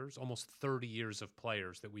 27 years, almost 30 years of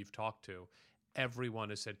players that we've talked to, everyone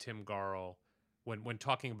has said Tim Garl, when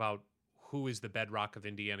talking about who is the bedrock of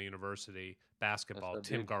Indiana University basketball,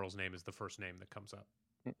 Tim Garl's name is the first name that comes up.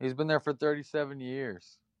 He's been there for 37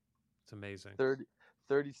 years. It's amazing.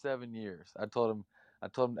 37 years. I told him,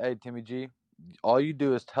 hey, Timmy G, all you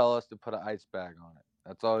do is tell us to put an ice bag on it.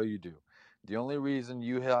 That's all you do. The only reason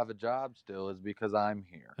you have a job still is because I'm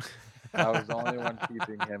here. I was the only one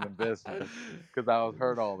keeping him in business because I was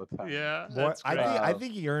hurt all the time. Yeah, boy, I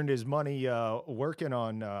think he earned his money working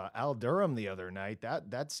on Al Durham the other night.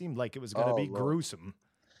 That seemed like it was going to be gruesome.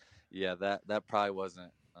 Yeah, that probably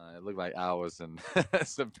wasn't It looked like Al was in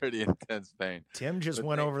some pretty intense pain. Tim just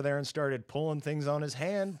went over there and started pulling things on his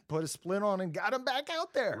hand, put a splint on, and got him back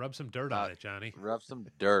out there. Rub some dirt on it, Johnny. Rub some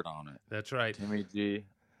dirt on it. That's right. Timmy G.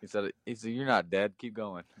 He said, "You're not dead. Keep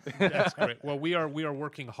going." That's great. Well, we are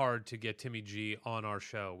working hard to get Timmy G on our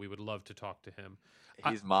show. We would love to talk to him.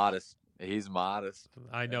 He's modest. He's modest.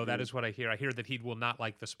 I know that is what I hear. I hear that he will not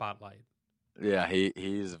like the spotlight. Yeah,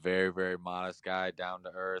 he's a very, very modest guy, down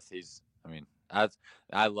to earth.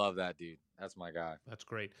 I love that dude. That's my guy. That's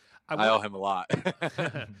great. I owe him a lot.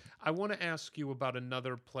 I want to ask you about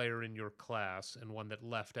another player in your class and one that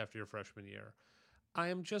left after your freshman year. I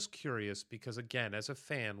am just curious because, again, as a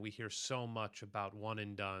fan, we hear so much about one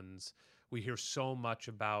and dones. We hear so much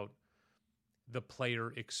about the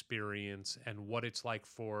player experience and what it's like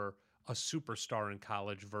for a superstar in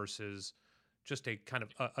college versus just a kind of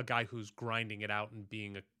a guy who's grinding it out and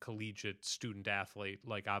being a collegiate student athlete,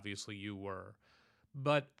 like obviously you were.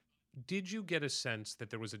 But did you get a sense that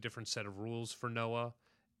there was a different set of rules for Noah,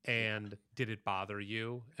 and did it bother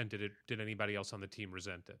you? And did anybody else on the team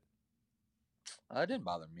resent it? It didn't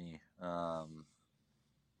bother me. I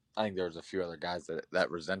think there was a few other guys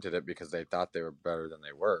that resented it because they thought they were better than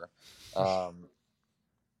they were.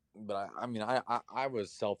 But I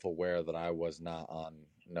was self-aware that I was not on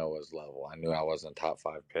Noah's level. I knew I wasn't a top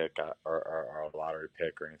 5 pick or a lottery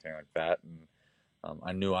pick or anything like that. And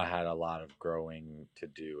I knew I had a lot of growing to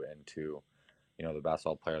do into, the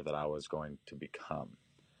basketball player that I was going to become.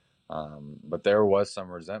 But there was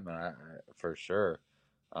some resentment, for sure,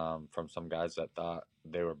 from some guys that thought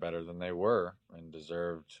they were better than they were and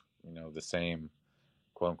deserved, the same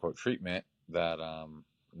quote unquote treatment that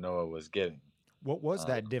Noah was getting. What was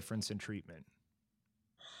that difference in treatment?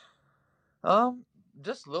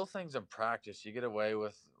 Just little things in practice. You get away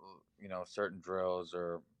with, certain drills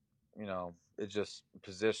or, it's just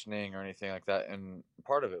positioning or anything like that. And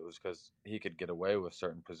part of it was because he could get away with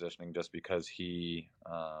certain positioning just because he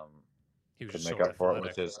could make up for it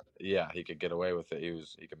with his. Yeah, he could get away with it.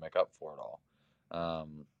 He could make up for it all.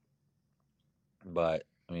 But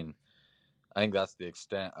I think that's the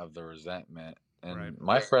extent of the resentment. And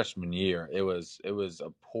my freshman year, it was a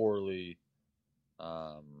poorly,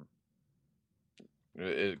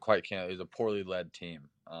 it was a poorly led team.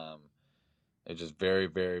 It was just very,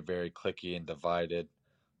 very, very cliquey and divided.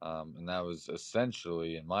 And that was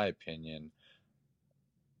essentially, in my opinion,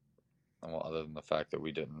 well, other than the fact that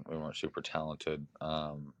we weren't super talented,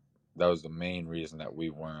 that was the main reason that we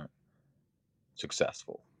weren't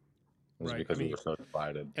successful. It was because we were so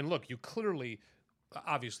divided. And look, you clearly,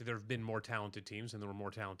 obviously, there have been more talented teams, and there were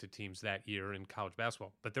more talented teams that year in college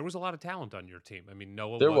basketball. But there was a lot of talent on your team.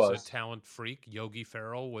 Noah was a talent freak. Yogi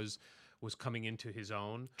Ferrell was coming into his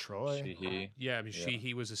own. Troy. Sheehy.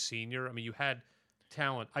 Sheehy was a senior. You had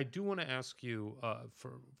talent. I do want to ask you,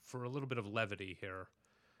 for a little bit of levity here,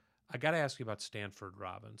 I got to ask you about Stanford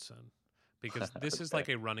Robinson, because this is like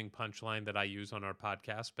a running punchline that I use on our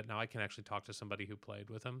podcast, but now I can actually talk to somebody who played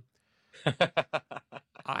with him.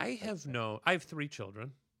 I have 3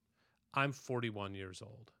 children. I'm 41 years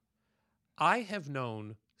old. I have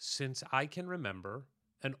known since I can remember,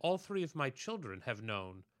 and all 3 of my children have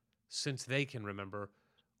known since they can remember,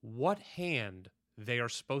 what hand they are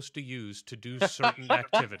supposed to use to do certain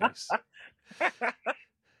activities.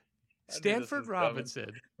 Stanford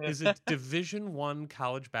Robinson is a Division I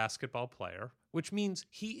college basketball player, which means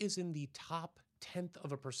he is in the top 10%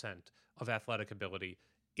 of athletic ability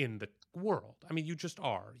in the world. You just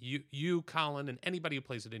are. You, Collin, and anybody who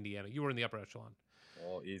plays at Indiana, you were in the upper echelon.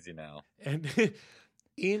 Well, easy now. And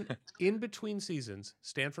in between seasons,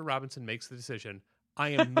 Stanford Robinson makes the decision, I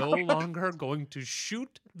am no longer going to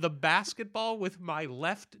shoot the basketball with my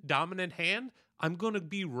left dominant hand. I'm going to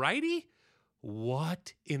be righty?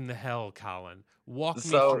 What in the hell, Collin? Walk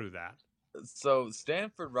me through that. So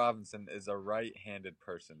Stanford Robinson is a right-handed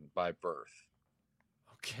person by birth.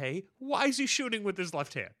 Okay. Why is he shooting with his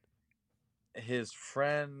left hand? His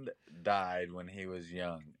friend died when he was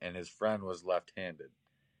young, and his friend was left-handed.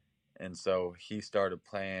 And so he started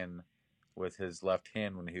playing with his left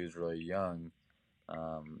hand when he was really young,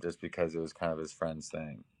 just because it was kind of his friend's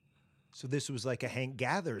thing. So this was like a Hank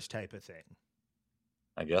Gathers type of thing.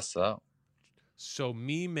 I guess so. So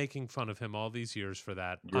me making fun of him all these years for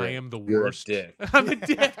that, I am the You're worst. A dick. I'm a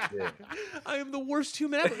dick. I am the worst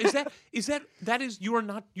human ever.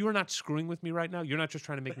 You are not screwing with me right now? You're not just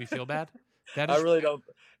trying to make me feel bad? I really don't.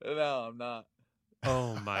 No, I'm not.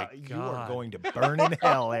 Oh my God. You are going to burn in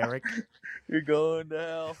hell, Eric. You're going to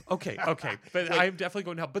hell. Okay. But I'm definitely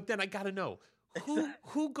going to hell. But then I got to know,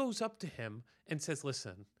 who goes up to him and says,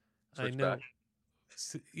 listen, I know.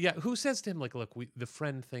 Yeah, who says to him, like, look, the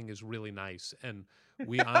friend thing is really nice, and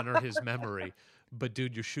we honor his memory, but,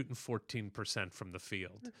 dude, you're shooting 14% from the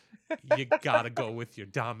field. You got to go with your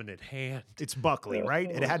dominant hand. It's Buckley, right?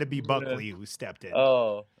 It had to be Buckley who stepped in.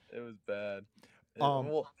 Oh, it was bad.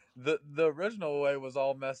 Well, the original way was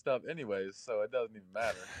all messed up anyways, so it doesn't even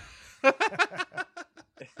matter.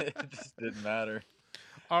 It just didn't matter.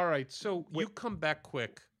 All right, so you come back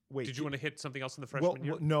quick. Wait, did you want to hit something else in the freshman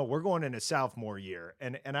year? No, we're going into sophomore year,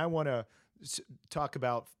 and I want to talk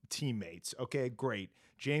about teammates. Okay, great.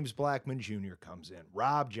 James Blackman Jr. comes in.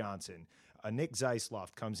 Rob Johnson, Nick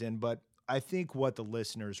Zeisloft comes in. But I think what the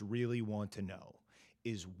listeners really want to know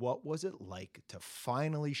is, what was it like to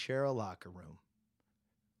finally share a locker room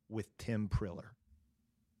with Tim Priller?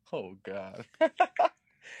 Oh, God.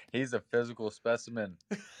 He's a physical specimen.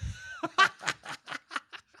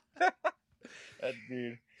 That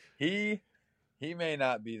dude. He may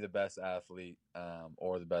not be the best athlete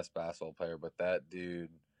or the best basketball player, but that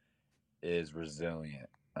dude is resilient.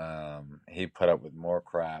 He put up with more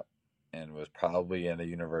crap and was probably in a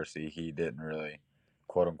university he didn't really,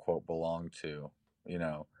 quote unquote, belong to,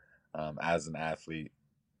 as an athlete.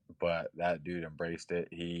 But that dude embraced it.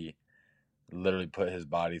 He literally put his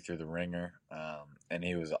body through the ringer, and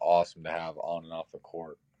he was awesome to have on and off the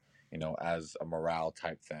court, as a morale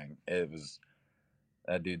type thing.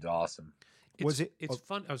 That dude's awesome. It's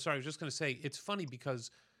fun. I'm sorry. I was just going to say, it's funny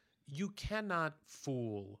because you cannot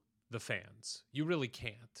fool the fans. You really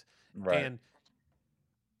can't. Right. And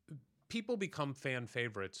people become fan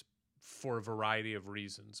favorites for a variety of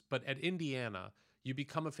reasons. But at Indiana, you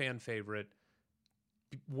become a fan favorite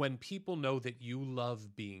when people know that you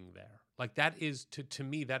love being there. Like, that is, to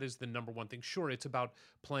me, that is the number one thing. Sure, it's about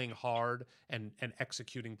playing hard and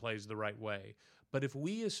executing plays the right way. But if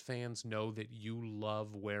we as fans know that you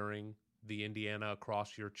love wearing the Indiana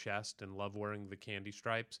across your chest and love wearing the candy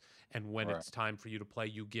stripes, and when it's time for you to play,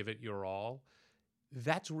 you give it your all,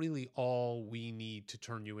 that's really all we need to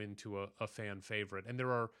turn you into a fan favorite. And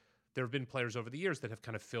there have been players over the years that have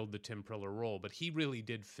kind of filled the Tim Priller role, but he really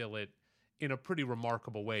did fill it in a pretty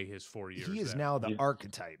remarkable way his 4 years. He is now the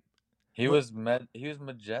archetype. He was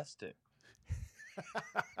majestic.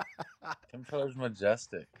 Tim Priller's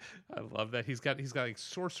majestic. I love that. He's got like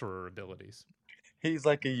sorcerer abilities. He's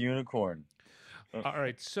like a unicorn. All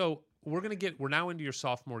right, so we're now into your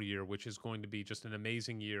sophomore year, which is going to be just an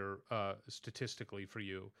amazing year statistically for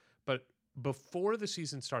you. But before the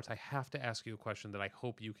season starts, I have to ask you a question that I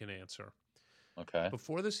hope you can answer. Okay.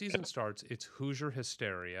 Before the season starts, it's Hoosier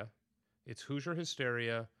Hysteria. It's Hoosier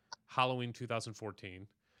Hysteria, Halloween 2014,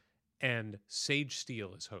 and Sage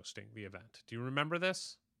Steele is hosting the event. Do you remember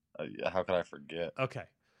this? How could I forget? Okay.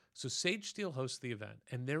 So Sage Steele hosts the event,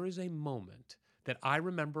 and there is a moment that I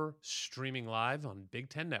remember streaming live on Big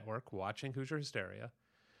Ten Network, watching Hoosier Hysteria,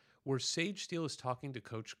 where Sage Steele is talking to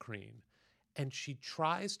Coach Crean, and she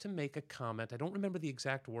tries to make a comment. I don't remember the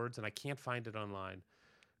exact words, and I can't find it online,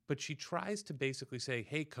 but she tries to basically say,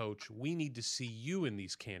 hey, Coach, we need to see you in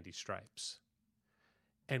these candy stripes.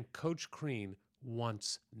 And Coach Crean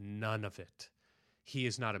wants none of it. He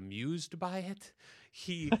is not amused by it.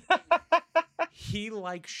 He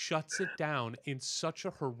like shuts it down in such a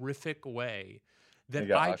horrific way that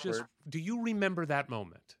do you remember that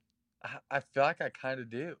moment? I feel like I kind of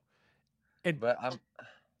do.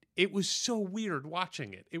 It was so weird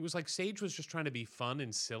watching it. It was like Sage was just trying to be fun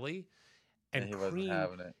and silly. And he Crean, wasn't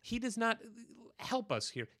having it. He does not help us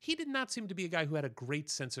here. He did not seem to be a guy who had a great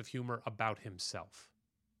sense of humor about himself.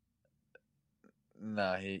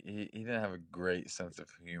 No, he didn't have a great sense of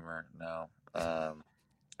humor. No,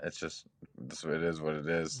 it's just it is what it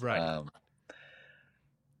is. Right.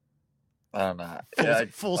 I don't know.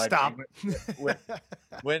 Full stop.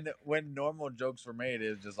 When normal jokes were made,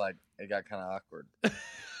 it was just like it got kind of awkward.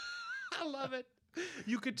 I love it.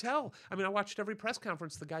 You could tell. I mean, I watched every press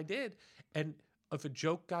conference the guy did, and if a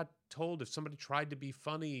joke got told, if somebody tried to be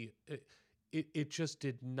funny, it just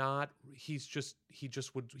did not. He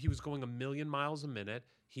was going a million miles a minute.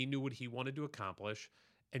 He knew what he wanted to accomplish,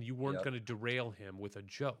 and you weren't going to derail him with a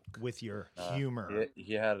joke. With your humor.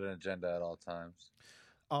 He had an agenda at all times.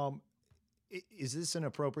 Is this an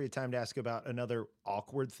appropriate time to ask about another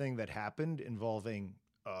awkward thing that happened involving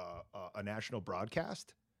a national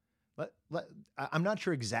broadcast? I'm not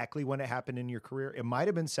sure exactly when it happened in your career. It might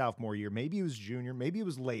have been sophomore year. Maybe it was junior. Maybe it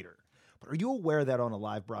was later. But are you aware that on a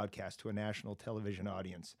live broadcast to a national television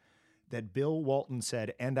audience that Bill Walton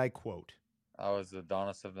said, and I quote, I was the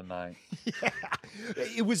Adonis of the night. Yeah.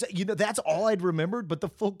 It was, that's all I'd remembered. But the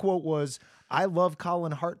full quote was, I love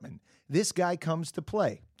COLLIN HARTMAN. This guy comes to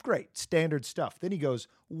play. Great, standard stuff. Then he goes,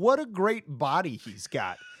 what a great body he's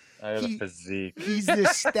got. I got a physique. He's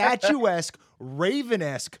this statuesque,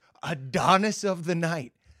 Raven-esque Adonis of the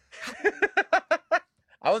night.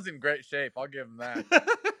 I was in great shape. I'll give him that.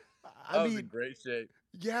 I was in great shape.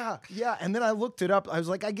 Yeah. And then I looked it up. I was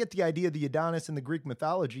like, I get the idea of the Adonis in the Greek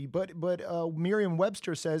mythology, but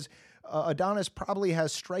Merriam-Webster says Adonis probably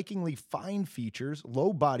has strikingly fine features,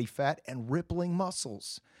 low body fat, and rippling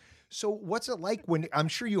muscles. So what's it like when, I'm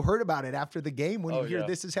sure you heard about it after the game, when you hear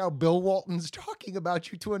this is how Bill Walton's talking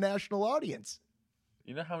about you to a national audience?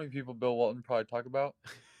 You know how many people Bill Walton probably talk about?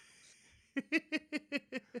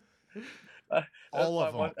 All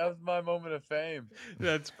of them. That was my moment of fame.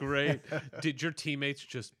 That's great. Did your teammates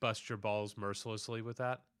just bust your balls mercilessly with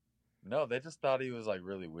that? No, they just thought he was like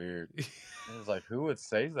really weird. It was like, who would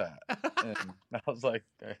say that? And I was like,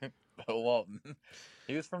 Bill Walton.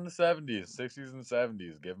 He was from the 70s, 60s and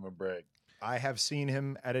 70s. Give him a break. I have seen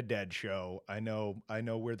him at a Dead show. I know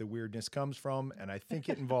where the weirdness comes from, and I think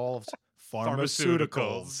it involves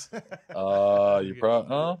pharmaceuticals.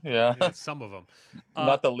 Yeah, some of them.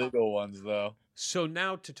 Not the legal ones, though. So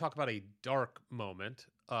now to talk about a dark moment,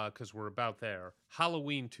 because we're about there.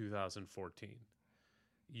 Halloween 2014.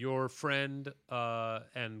 Your friend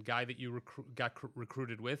and guy that you got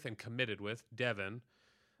recruited with and committed with, Devin,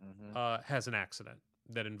 has an accident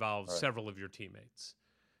that involves several of your teammates.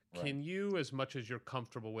 Can you, as much as you're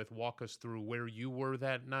comfortable with, walk us through where you were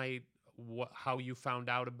that night, how you found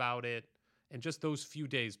out about it, and just those few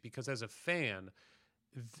days? Because as a fan,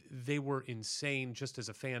 they were insane. Just as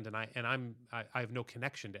a fan, and I have no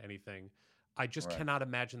connection to anything. I just cannot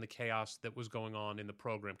imagine the chaos that was going on in the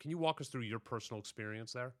program. Can you walk us through your personal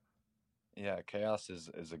experience there? Yeah, chaos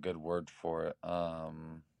is a good word for it.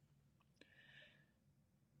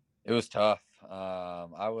 It was tough.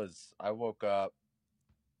 I woke up.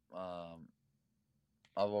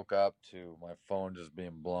 I woke up to my phone just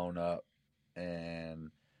being blown up,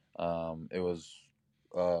 and it was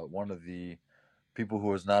one of the people who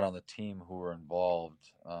was not on the team who were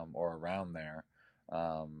involved or around there.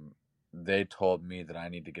 They told me that I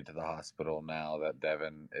need to get to the hospital now that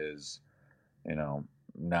Devin is,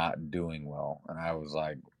 not doing well. And I was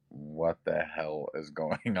like, what the hell is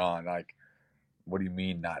going on? Like, what do you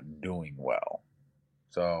mean not doing well?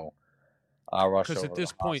 So I rushed over. Because at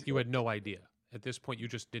this point, you had no idea. At this point, you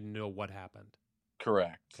just didn't know what happened.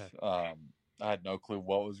 Correct. Okay. I had no clue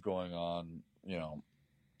what was going on,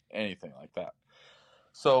 anything like that.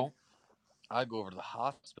 So I go over to the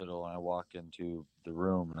hospital and I walk into the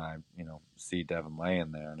room and I, see Devin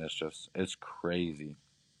laying there, and it's crazy.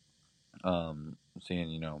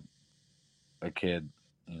 Seeing, a kid,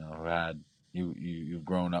 who had you've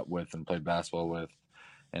grown up with and played basketball with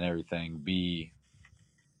and everything be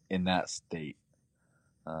in that state.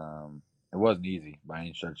 It wasn't easy by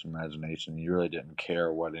any stretch of imagination. You really didn't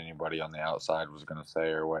care what anybody on the outside was going to say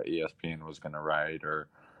or what ESPN was going to write or,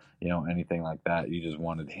 anything like that. You just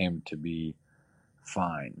wanted him to be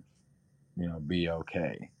fine, be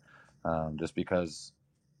okay. Just because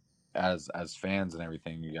as fans and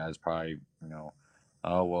everything, you guys probably,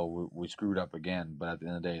 oh, well, we screwed up again. But at the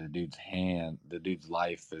end of the day, the dude's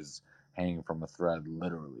life is hanging from a thread,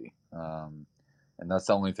 literally. And that's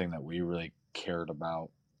the only thing that we really cared about.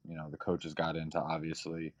 The coaches got into,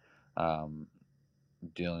 obviously,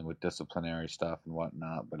 dealing with disciplinary stuff and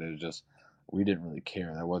whatnot, but it was just, we didn't really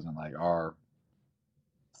care. That wasn't like our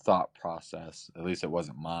thought process. At least it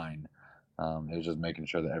wasn't mine. It was just making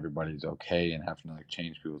sure that everybody's okay and having to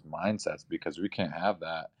change people's mindsets, because we can't have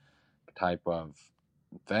that type of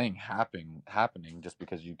thing happening just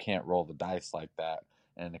because you can't roll the dice like that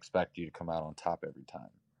and expect you to come out on top every time.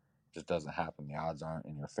 It just doesn't happen. The odds aren't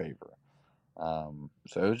in your favor.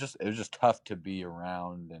 So it was just tough to be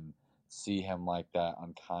around and see him like that,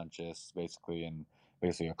 unconscious, basically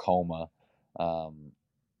a coma,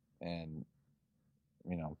 and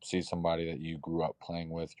see somebody that you grew up playing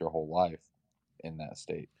with your whole life in that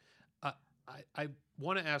state. I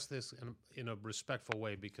want to ask this in a respectful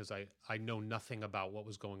way, because I know nothing about what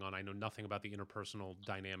was going on. I know nothing about the interpersonal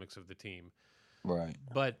dynamics of the team. Right.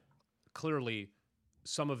 But clearly,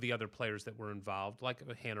 some of the other players that were involved, like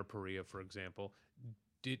Hannah Perea, for example,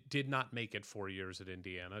 did not make it 4 years at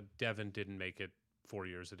Indiana. Devin didn't make it 4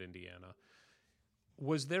 years at Indiana.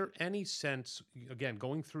 Was there any sense, again,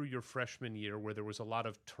 going through your freshman year, where there was a lot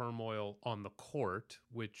of turmoil on the court,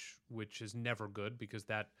 which is never good because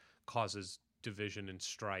that causes division and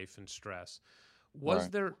strife and stress? Was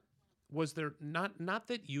there not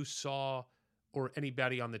that you saw or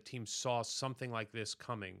anybody on the team saw something like this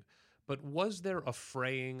coming, but was there a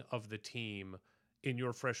fraying of the team in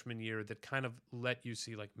your freshman year that kind of let you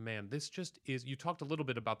see, like, man, this just is... You talked a little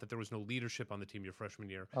bit about that there was no leadership on the team your freshman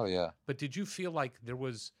year. Oh, yeah. But did you feel like there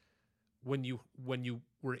was when you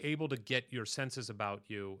were able to get your senses about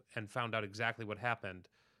you and found out exactly what happened,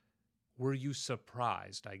 were you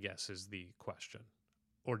surprised, I guess is the question?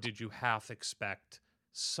 Or did you half expect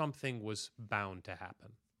something was bound to happen?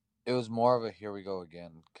 It was more of a here we go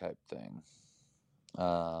again type thing.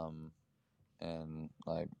 And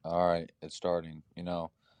like, all right, it's starting, you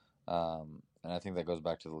know. And I think that goes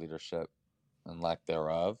back to the leadership and lack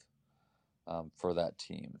thereof for that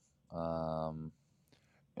team.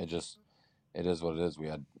 It is what it is. We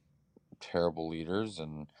had terrible leaders,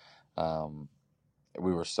 and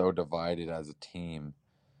we were so divided as a team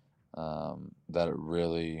that it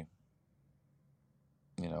really,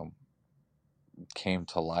 you know, came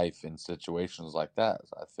to life in situations like that.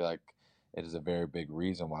 I feel like it is a very big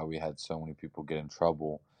reason why we had so many people get in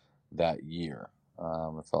trouble that year.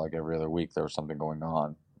 It felt like every other week there was something going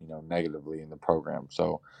on, you know, negatively in the program.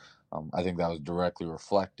 So I think that was directly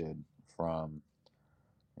reflected from,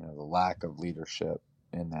 you know, the lack of leadership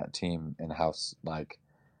in that team and how like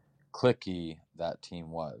cliquey that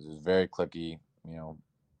team was. It was very cliquey, you know,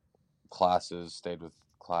 classes, stayed with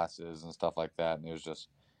classes and stuff like that. And it was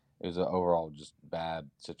an overall just bad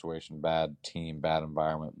situation, bad team, bad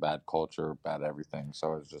environment, bad culture, bad everything.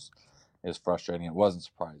 So it was frustrating. It wasn't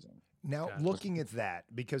surprising. Now, Gotcha. looking at that,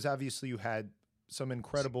 because obviously you had some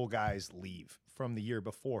incredible guys leave from the year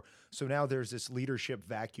before. So now there's this leadership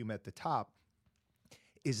vacuum at the top.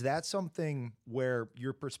 Is that something where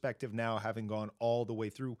your perspective now, having gone all the way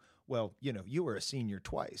through, well, you know, you were a senior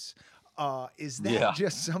twice. Is that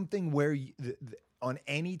just something where on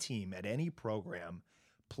any team, at any program,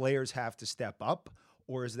 players have to step up?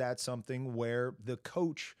 Or is that something where the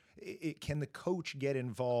coach, can the coach get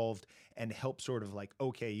involved and help sort of like,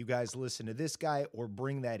 okay, you guys listen to this guy, or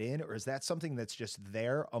bring that in? Or is that something that's just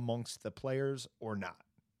there amongst the players or not?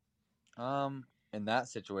 In that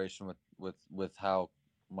situation with how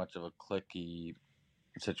much of a cliquey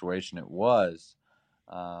situation it was,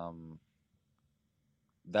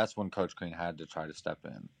 that's when Coach Green had to try to step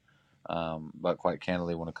in. But quite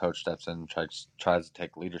candidly, when a coach steps in and tries to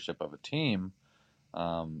take leadership of a team,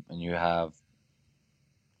 and you have,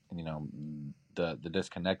 you know, the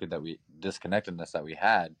disconnectedness that we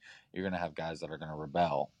had, you're going to have guys that are going to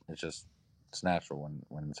rebel. It's natural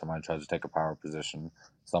when somebody tries to take a power position,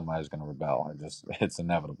 somebody's going to rebel. It's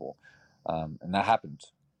inevitable, and that happened.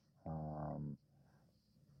 And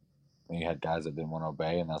you had guys that didn't want to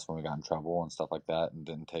obey, and that's when we got in trouble and stuff like that, and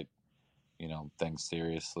didn't take, you know, things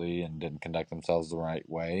seriously and didn't conduct themselves the right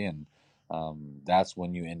way, and that's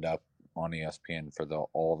when you end up on ESPN for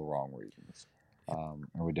all the wrong reasons. And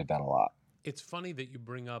we did that a lot. It's funny that you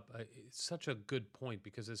bring up it's such a good point,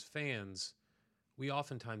 because as fans, we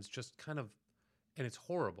oftentimes just kind of, and it's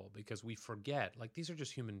horrible because we forget, like, these are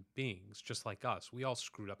just human beings, just like us. We all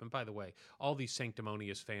screwed up. And by the way, all these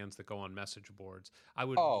sanctimonious fans that go on message boards, I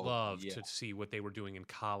would love to see what they were doing in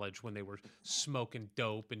college when they were smoking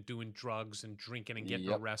dope and doing drugs and drinking and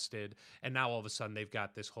getting arrested. And now all of a sudden they've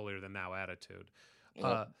got this holier than thou attitude.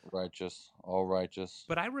 Righteous, all righteous.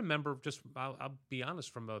 But I remember, I'll be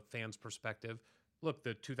honest, from a fan's perspective, look,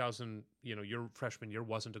 the 2000, you know, your freshman year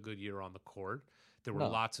wasn't a good year on the court. There were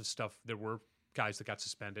lots of stuff. There were guys that got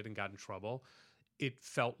suspended and got in trouble. It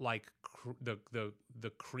felt like the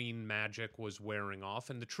Crean magic was wearing off.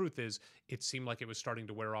 And the truth is, it seemed like it was starting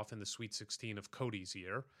to wear off in the Sweet 16 of Cody's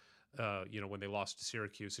year. You know, when they lost to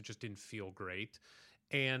Syracuse, it just didn't feel great.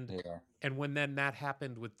 And when then that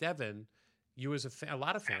happened with Devin, you as a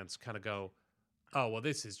lot of fans kind of go, oh, well,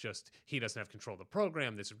 this is just, he doesn't have control of the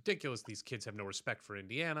program. This is ridiculous. These kids have no respect for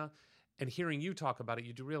Indiana. And hearing you talk about it,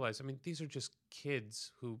 you do realize, I mean, these are just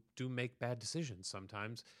kids who do make bad decisions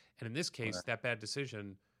sometimes. And in this case, that bad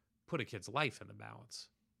decision put a kid's life in the balance.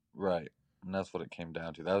 Right. And that's what it came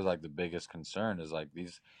down to. That was like the biggest concern, is like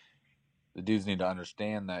the dudes need to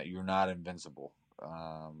understand that you're not invincible.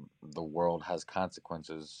 The world has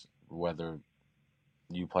consequences, whether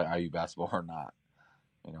you play IU basketball or not.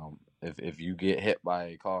 You know, if you get hit by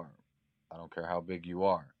a car, I don't care how big you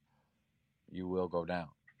are, you will go down.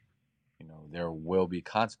 You know, there will be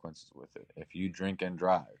consequences with it. If you drink and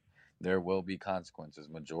drive, there will be consequences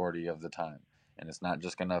majority of the time. And it's not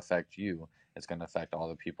just going to affect you, it's going to affect all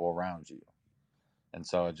the people around you. And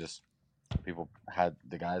so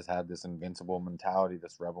the guys had this invincible mentality,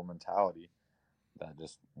 this rebel mentality that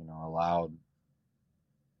just, you know, allowed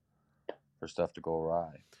for stuff to go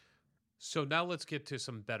awry. So now let's get to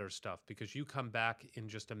some better stuff, because you come back in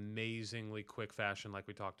just amazingly quick fashion, like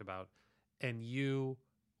we talked about, and you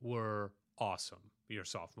were awesome your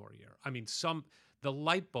sophomore year. I mean, the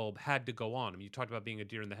light bulb had to go on. I mean, you talked about being a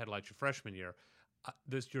deer in the headlights your freshman year.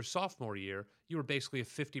 your sophomore year, you were basically a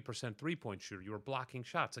 50% three-point shooter. You were blocking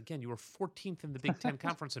shots. Again, you were 14th in the Big Ten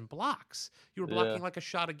Conference in blocks. You were blocking like a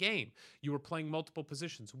shot a game. You were playing multiple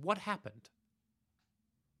positions. What happened?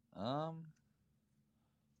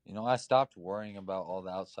 I stopped worrying about all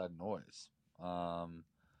the outside noise.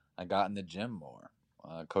 I got in the gym more.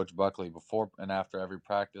 Coach Buckley, before and after every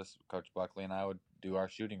practice, Coach Buckley and I would do our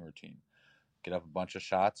shooting routine. Get up a bunch of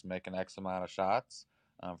shots, make an X amount of shots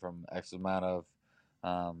from X amount of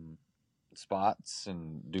spots,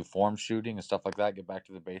 and do form shooting and stuff like that. Get back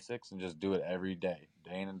to the basics and just do it every day,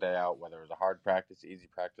 day in and day out, whether it was a hard practice, easy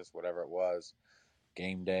practice, whatever it was,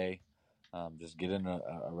 game day. Just get in a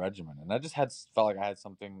regimen. And I just felt like I had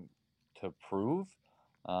something to prove.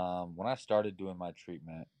 When I started doing my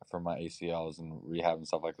treatment for my ACLs and rehab and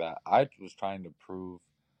stuff like that, I was trying to prove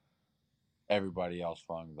everybody else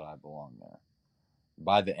wrong that I belong there.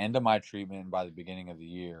 By the end of my treatment and by the beginning of the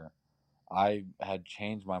year, I had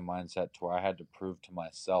changed my mindset to where I had to prove to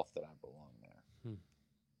myself that I belong there.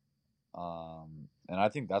 And I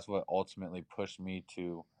think that's what ultimately pushed me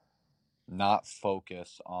to not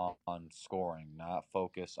focus on scoring, not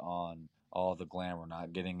focus on all the glamour,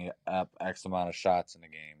 not getting up X amount of shots in the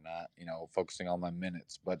game, not, focusing on my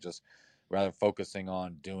minutes, but just rather focusing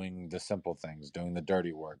on doing the simple things, doing the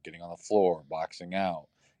dirty work, getting on the floor, boxing out,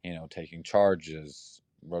 taking charges,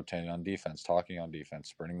 rotating on defense, talking on defense,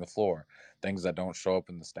 sprinting the floor, things that don't show up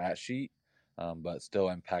in the stat sheet, but still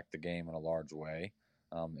impact the game in a large way,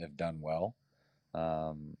 if done well.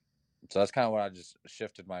 So that's kind of what I just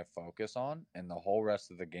shifted my focus on, and the whole rest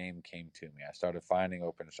of the game came to me. I started finding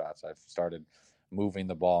open shots. I started moving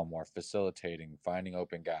the ball more, facilitating, finding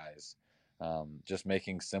open guys, just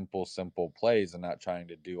making simple plays and not trying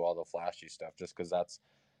to do all the flashy stuff just because that's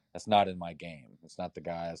not in my game. It's not the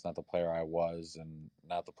guy, it's not the player I was, and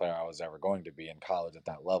not the player I was ever going to be in college at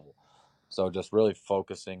that level. So just really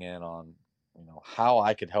focusing in on, how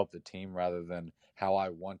I could help the team rather than how I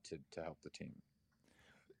wanted to help the team.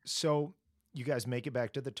 So you guys make it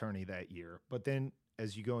back to the tourney that year, but then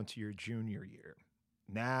as you go into your junior year,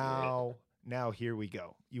 now here we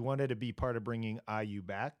go. You wanted to be part of bringing IU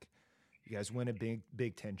back. You guys win a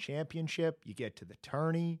Big Ten championship. You get to the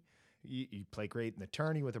tourney. You play great in the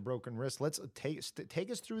tourney with a broken wrist. Let's take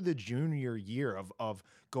us through the junior year of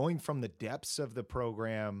going from the depths of the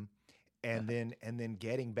program and then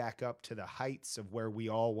getting back up to the heights of where we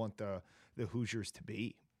all want the Hoosiers to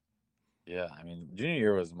be. Yeah, junior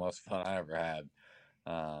year was the most fun I ever had.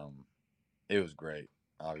 It was great.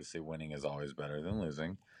 Obviously, winning is always better than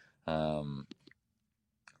losing.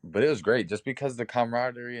 But it was great just because the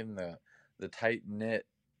camaraderie and the tight-knit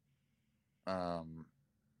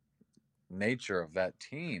nature of that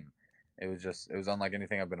team, it was unlike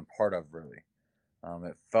anything I've been a part of, really.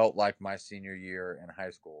 It felt like my senior year in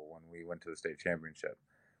high school when we went to the state championship.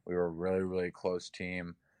 We were a really, really close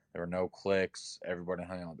team. There were no cliques. Everybody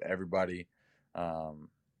hung out with everybody. And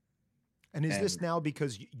is this now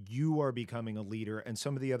because you are becoming a leader and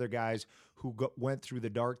some of the other guys who went through the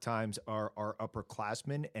dark times are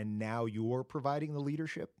upperclassmen and now you're providing the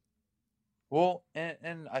leadership? Well,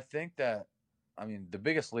 and I think that, the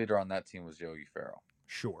biggest leader on that team was Yogi Ferrell.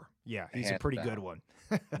 Sure. Yeah, he's a pretty good one.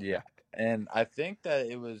 Yeah. And I think that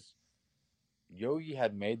it was Yogi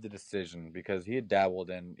had made the decision because he had dabbled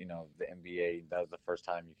in, the NBA. That was the first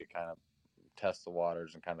time you could kind of test the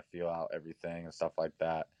waters and kind of feel out everything and stuff like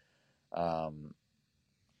that.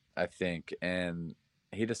 I think, and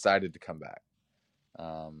he decided to come back.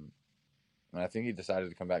 And I think he decided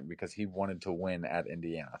to come back because he wanted to win at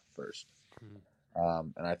Indiana first.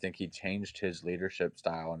 And I think he changed his leadership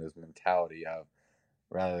style and his mentality of,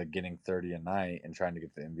 rather than getting 30 a night and trying to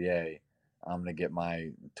get the NBA, I'm going to get my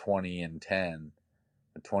 20 and 10,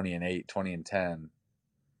 20 and 8, 20 and 10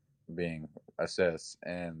 being assists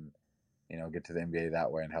and, get to the NBA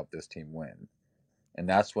that way and help this team win. And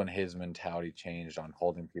that's when his mentality changed on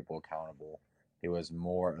holding people accountable. He was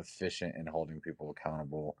more efficient in holding people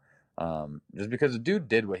accountable. Just because the dude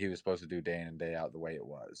did what he was supposed to do day in and day out the way it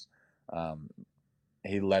was.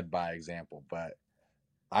 He led by example, but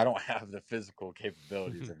I don't have the physical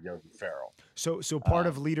capabilities of Yogi Ferrell. So part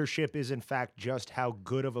of leadership is, in fact, just how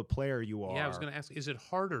good of a player you are. Yeah, I was going to ask, is it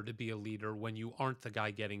harder to be a leader when you aren't the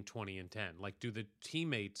guy getting 20 and 10? Like, do the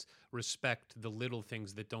teammates respect the little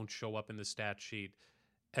things that don't show up in the stat sheet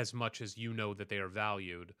as much as you know that they are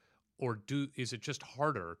valued? Or is it just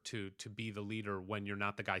harder to be the leader when you're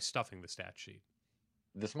not the guy stuffing the stat sheet?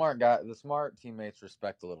 The smart teammates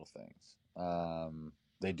respect the little things.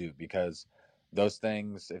 They do, because those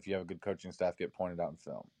things, if you have a good coaching staff, get pointed out in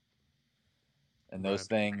film. And those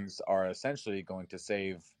things are essentially going to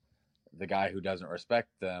save the guy who doesn't respect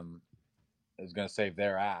them is going to save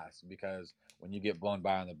their ass, because when you get blown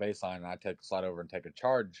by on the baseline and I slide over and take a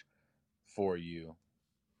charge for you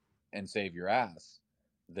and save your ass,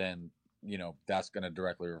 then, that's going to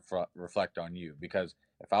directly reflect on you. Because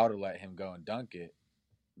if I would have let him go and dunk it,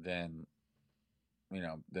 then,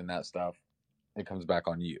 then that stuff, it comes back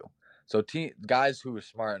on you. So guys who are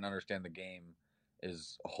smart and understand the game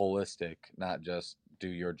is holistic, not just do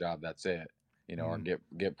your job, that's it, or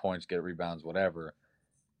get points, get rebounds, whatever.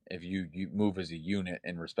 If you move as a unit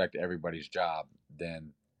and respect everybody's job,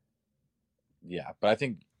 then yeah. But I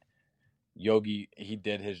think Yogi, he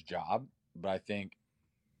did his job. But I think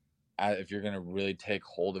if you're going to really take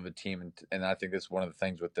hold of a team, and I think that's one of the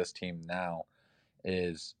things with this team now,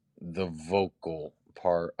 is the vocal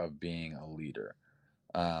part of being a leader.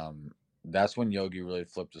 That's when Yogi really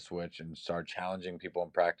flipped the switch and started challenging people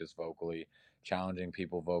in practice vocally, challenging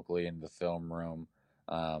people vocally in the film room,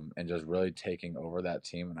 and just really taking over that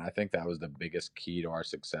team. And I think that was the biggest key to our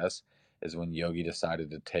success, is when Yogi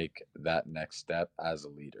decided to take that next step as a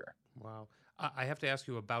leader. Wow. I have to ask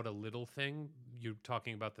you about a little thing. You're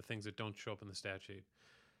talking about the things that don't show up in the stat sheet.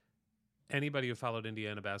 Anybody who followed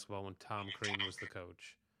Indiana basketball when Tom Crean was the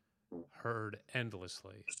coach heard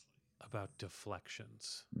endlessly about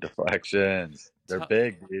deflections. They're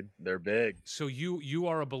big, dude. They're big. So you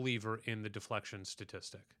are a believer in the deflection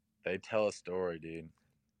statistic. They tell a story, dude.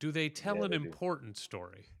 Do they tell an important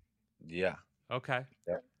story? Yeah. Okay.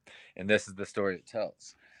 Yeah. And this is the story it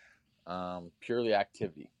tells. Purely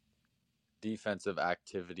activity. Defensive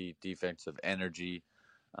activity, defensive energy,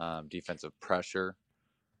 defensive pressure.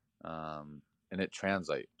 And it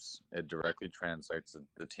translates. It directly translates.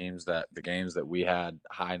 The games that we had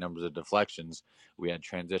high numbers of deflections, we had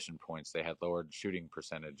transition points. They had lowered shooting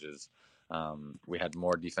percentages. We had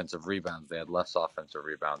more defensive rebounds. They had less offensive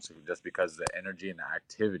rebounds. So just because the energy and the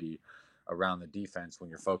activity around the defense, when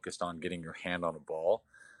you're focused on getting your hand on a ball,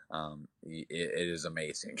 it is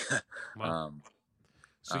amazing. Wow.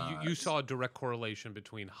 So you saw a direct correlation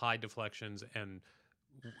between high deflections and,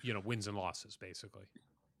 wins and losses, basically.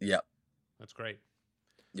 Yep. That's great.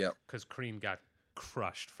 Yep. Because Crean got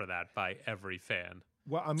crushed for that by every fan.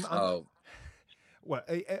 Well,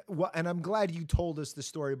 and I'm glad you told us the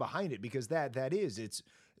story behind it, because it's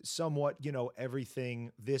somewhat,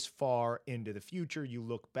 everything this far into the future. You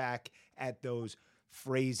look back at those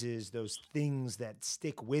phrases, those things that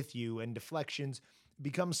stick with you, and deflections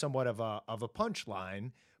become somewhat of a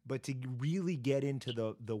punchline. But to really get into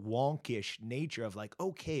the wonkish nature of like,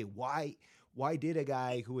 okay, why did a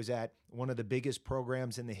guy who was at one of the biggest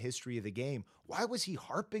programs in the history of the game, why was he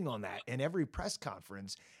harping on that in every press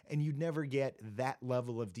conference? And you'd never get that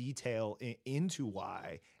level of detail into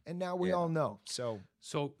why. And now we all know. So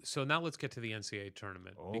now let's get to the NCAA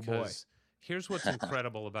tournament. Oh, because here's what's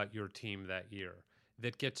incredible about your team that year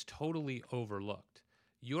that gets totally overlooked.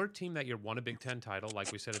 Your team that year won a Big Ten title,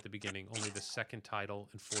 like we said at the beginning, only the second title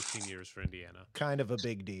in 14 years for Indiana. Kind of a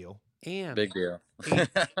big deal. And big deal.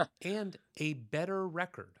 and a better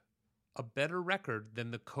record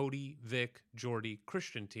than the Cody, Vic, Jordy,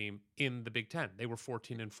 Christian team in the Big Ten. They were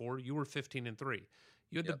 14-4. You were 15-3.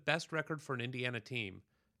 You had the best record for an Indiana team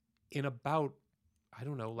in about, I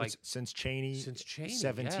don't know, like since Cheney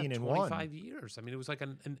 17-1, 25 years. I mean, it was like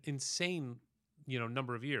an insane,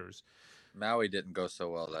 number of years. Maui didn't go so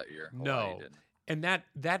well that year. No. And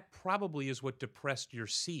that probably is what depressed your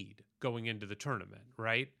seed going into the tournament,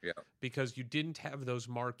 right? Yeah. Because you didn't have those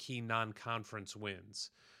marquee non-conference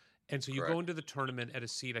wins. And so you Correct. go into the tournament at a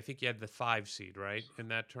seed, I think you had the 5 seed, right, in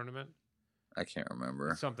that tournament? I can't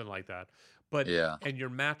remember. Something like that. But yeah. And you're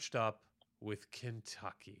matched up with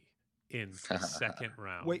Kentucky in the second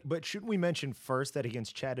round. Wait, but shouldn't we mention first that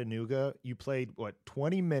against Chattanooga, you played,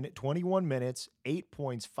 21 minutes, 8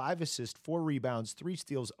 points, 5 assists, 4 rebounds, 3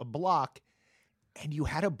 steals, a block, and you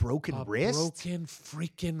had a broken wrist? Broken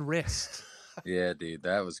freaking wrist. Yeah, dude,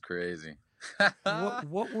 that was crazy.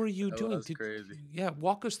 What were you doing? That was crazy. Yeah,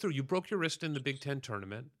 walk us through. You broke your wrist in the Big Ten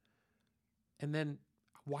tournament, and then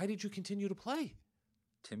why did you continue to play?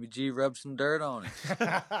 Timmy G rubbed some dirt on it.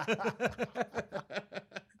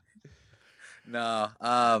 No,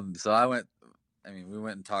 so we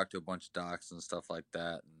went and talked to a bunch of docs and stuff like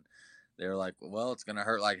that, and they were like, well, it's going to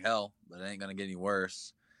hurt like hell, but it ain't going to get any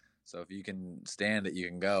worse. So if you can stand it, you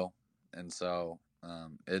can go. And so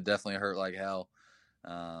it definitely hurt like hell.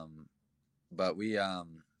 But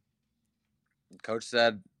coach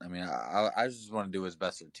said, I just want to do his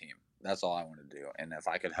best for the team. That's all I want to do. And if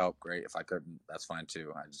I could help, great. If I couldn't, that's fine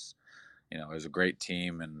too. I just, it was a great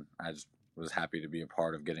team, and I just was happy to be a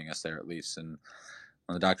part of getting us there at least. And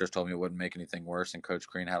when the doctors told me it wouldn't make anything worse, and Coach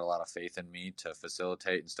Crean had a lot of faith in me to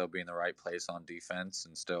facilitate and still be in the right place on defense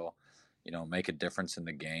and still, make a difference in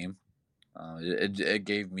the game. It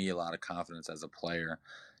gave me a lot of confidence as a player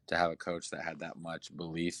to have a coach that had that much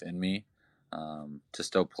belief in me, to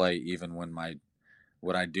still play even when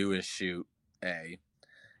what I do is shoot, A,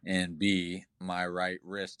 and B, my right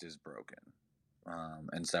wrist is broken,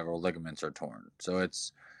 and several ligaments are torn. So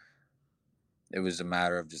it was a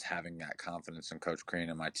matter of just having that confidence in Coach Crean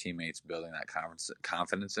and my teammates building that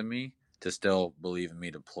confidence in me to still believe in me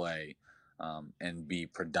to play, and be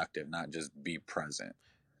productive, not just be present.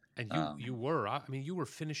 And you were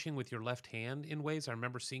finishing with your left hand in ways. I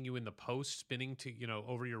remember seeing you in the post, spinning to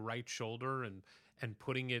over your right shoulder and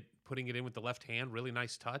putting it in with the left hand. Really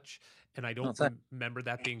nice touch. And I don't remember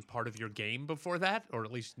that being part of your game before that, or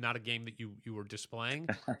at least not a game that you were displaying.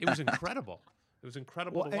 It was incredible. It was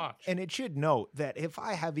incredible to watch. And it should note that if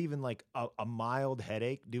I have even like a mild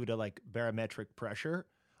headache due to like barometric pressure,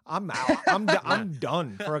 I'm out. I'm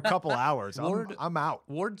done for a couple hours. I'm out.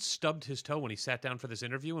 Ward stubbed his toe when he sat down for this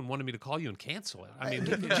interview and wanted me to call you and cancel it. I mean,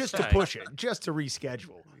 just to push it, just to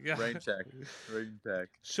reschedule. Yeah. Rain check.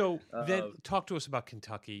 So then talk to us about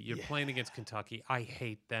Kentucky. You're playing against Kentucky. I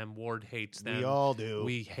hate them. Ward hates them. We all do.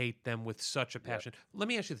 We hate them with such a passion. Let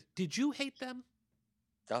me ask you this. Did you hate them?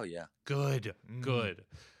 Oh, yeah. Good. Yeah.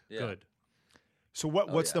 Good. So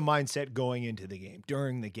what's the mindset going into the game,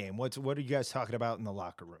 during the game? What are you guys talking about in the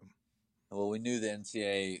locker room? Well, we knew the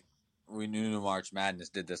NCAA, we knew March Madness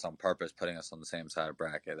did this on purpose, putting us on the same side of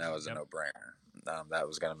bracket. That was a no-brainer. That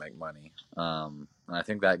was going to make money. And I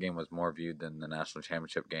think that game was more viewed than the national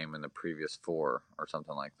championship game in the previous 4 or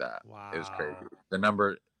something like that. Wow. It was crazy. The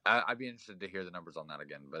number, I'd be interested to hear the numbers on that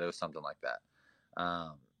again, but it was something like that.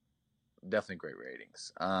 Definitely great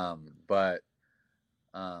ratings.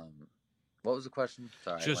 What was the question?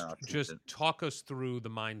 Sorry. Just talk us through the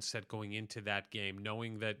mindset going into that game,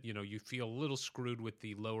 knowing that, you feel a little screwed with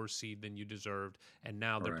the lower seed than you deserved. And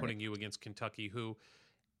now they're putting you against Kentucky, who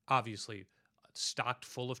obviously stocked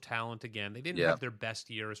full of talent again. They didn't have their best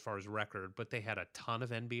year as far as record, but they had a ton of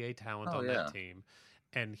NBA talent on that team.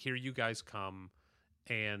 And here you guys come,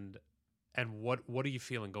 and what are you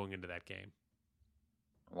feeling going into that game?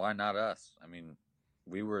 Why not us? I mean,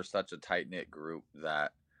 we were such a tight-knit group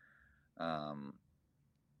that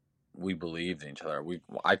we believed in each other.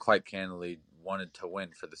 I quite candidly wanted to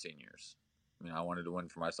win for the seniors. I wanted to win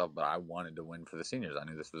for myself, but I wanted to win for the seniors. I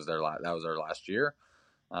knew this was that was their last year,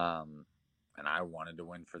 and I wanted to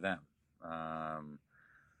win for them.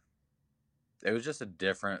 It was just a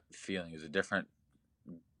different feeling. It was a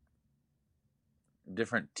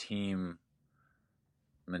different team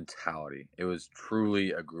mentality. It was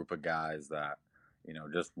truly a group of guys that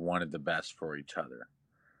just wanted the best for each other.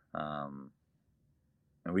 And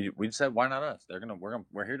we said, why not us?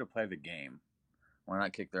 We're here to play the game. Why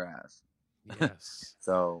not kick their ass? Yes.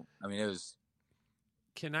 So, I mean, it was.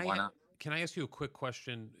 Why not? Can I ask you a quick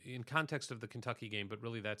question in context of the Kentucky game, but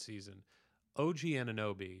really that season? OG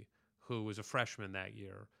Anunoby, who was a freshman that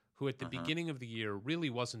year, who at the beginning of the year really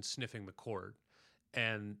wasn't sniffing the court,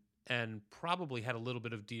 and probably had a little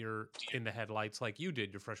bit of deer in the headlights like you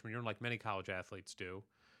did your freshman year, and like many college athletes do.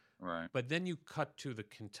 Right. But then you cut to the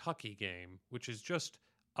Kentucky game, which is just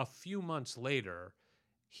a few months later.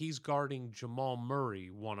 He's guarding Jamal Murray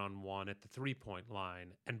one-on-one at the three-point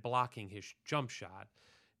line and blocking his jump shot.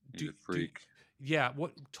 He's a freak.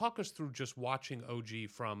 Talk us through just watching OG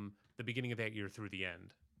from the beginning of that year through the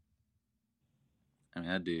end. I mean,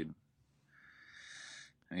 that dude.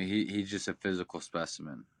 He's just a physical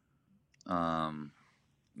specimen. And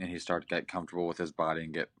he started to get comfortable with his body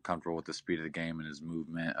and get comfortable with the speed of the game and his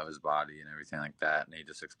movement of his body and everything like that. And he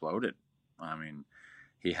just exploded. I mean,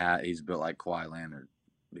 he's built like Kawhi Leonard,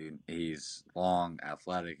 dude. He's long,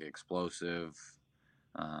 athletic, explosive.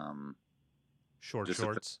 Short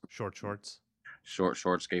shorts. Short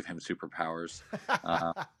shorts gave him superpowers.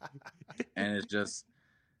 And it's just,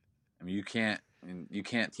 I mean, you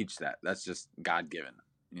can't teach that. That's just God given,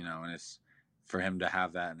 and it's for him to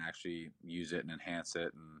have that and actually use it and enhance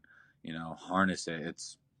it and, harness it.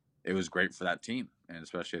 It was great for that team. And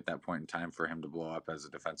especially at that point in time for him to blow up as a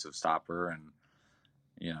defensive stopper and,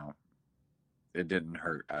 it didn't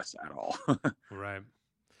hurt us at all. Right.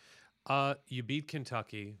 You beat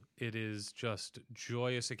Kentucky. It is just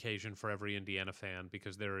joyous occasion for every Indiana fan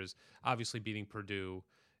because there is obviously beating Purdue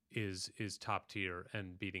is top tier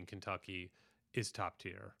and beating Kentucky is top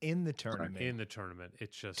tier in the tournament.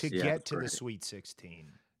 It's just to get to the Sweet 16.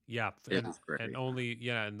 Yeah, it was great. And only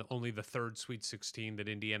the third Sweet 16 that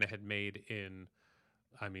Indiana had made in,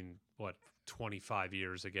 25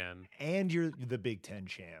 years again. And you're the Big Ten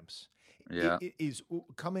champs. Yeah. It is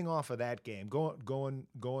coming off of that game, going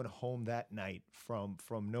home that night from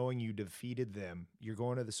knowing you defeated them. You're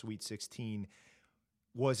going to the Sweet 16.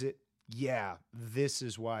 Was it? Yeah, this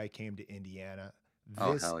is why I came to Indiana.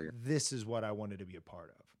 Oh, hell yeah. This is what I wanted to be a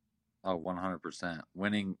part of. Oh, 100%.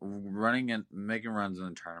 Winning, running and making runs in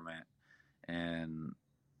the tournament and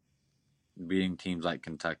beating teams like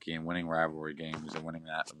Kentucky and winning rivalry games and winning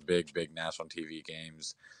that big national TV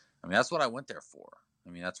games. I mean, that's what I went there for. I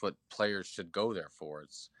mean, that's what players should go there for.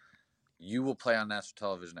 You will play on national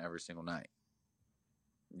television every single night.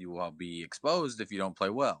 You will be exposed if you don't play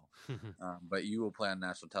well, but you will play on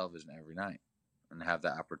national television every night and have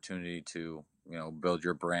the opportunity to, build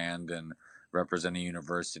your brand and represent a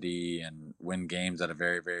university and win games at a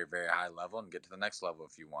very, very, very high level and get to the next level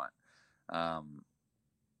if you want.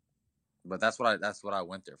 But that's what I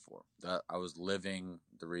went there for. I was living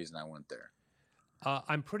the reason I went there.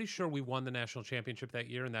 I'm pretty sure we won the national championship that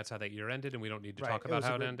year, and that's how that year ended. And we don't need to talk about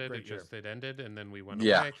how it ended. It ended, and then we went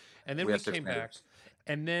away, and then we came back.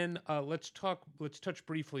 And then let's touch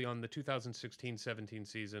briefly on the 2016-17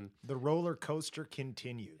 season. The roller coaster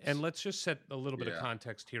continues. And let's just set a little bit of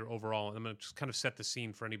context here overall. And I'm going to just kind of set the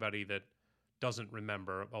scene for anybody that doesn't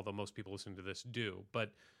remember, although most people listening to this do.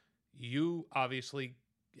 But you obviously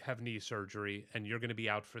have knee surgery, and you're going to be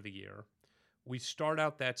out for the year. We start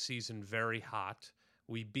out that season very hot.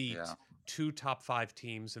 We beat two top 5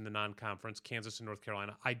 teams in the non-conference, Kansas and North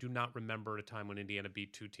Carolina. I do not remember a time when Indiana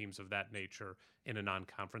beat 2 teams of that nature in a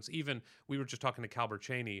non-conference. Even we were just talking to Calbert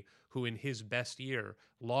Cheney, who in his best year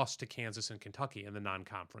lost to Kansas and Kentucky in the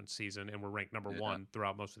non-conference season and were ranked number 1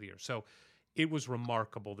 throughout most of the year. So it was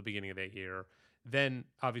remarkable the beginning of that year. Then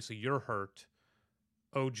obviously you're hurt.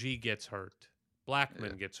 OG gets hurt.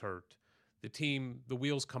 Blackman gets hurt. The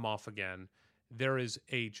wheels come off again. There is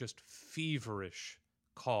a just feverish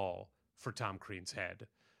call for Tom Crean's head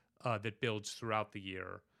that builds throughout the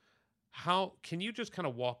year. How can you just kind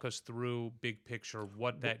of walk us through big picture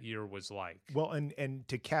what that year was like? Well, and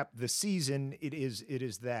to cap the season, it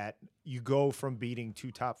is that you go from beating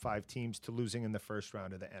 2 top 5 teams to losing in the first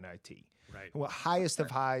round of the NIT. Right. Well, highest of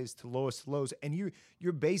highs to lowest of lows, and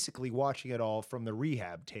you're basically watching it all from the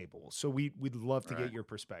rehab table. So we'd love to get your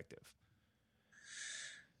perspective.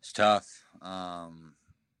 It's tough.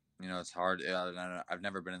 It's hard. I've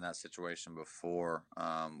never been in that situation before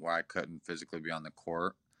where I couldn't physically be on the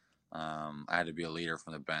court. I had to be a leader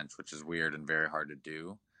from the bench, which is weird and very hard to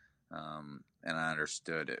do. And I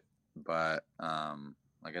understood it. But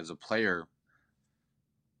as a player,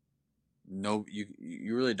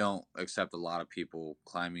 you really don't accept a lot of people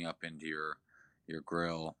climbing up into your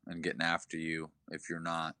grill and getting after you if they're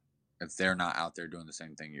not out there doing the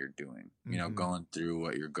same thing you're doing, going through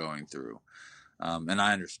what you're going through. And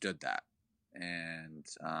I understood that. And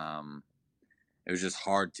it was just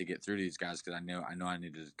hard to get through to these guys because I know I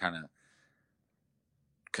needed to kind of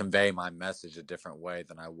convey my message a different way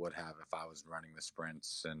than I would have if I was running the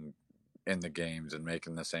sprints and in the games and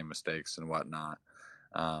making the same mistakes and whatnot.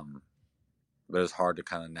 But it was hard to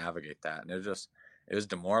kind of navigate that. And it was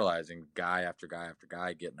demoralizing, guy after guy after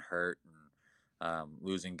guy getting hurt and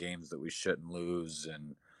losing games that we shouldn't lose,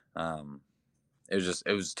 and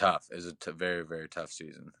it was tough. It was a very, very tough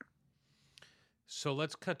season. So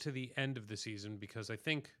let's cut to the end of the season, because I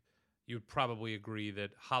think you'd probably agree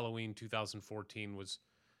that Halloween 2014 was,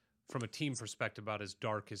 from a team perspective, about as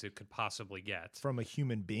dark as it could possibly get. From a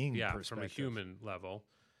human being perspective. From a human level.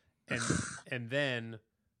 And then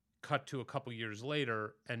cut to a couple years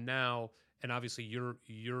later, and now, and obviously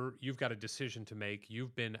you've got a decision to make.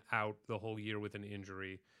 You've been out the whole year with an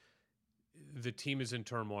injury. The team is in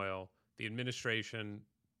turmoil. The administration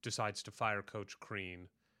decides to fire Coach Crean.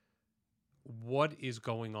 What is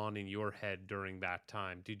going on in your head during that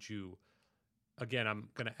time? Again, I'm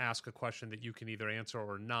going to ask a question that you can either answer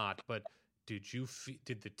or not, but did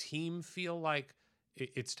the team feel like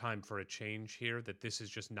it's time for a change here, that this is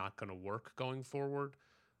just not going to work going forward?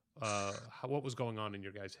 What was going on in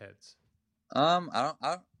your guys' heads? I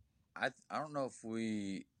don't know if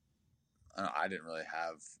I didn't really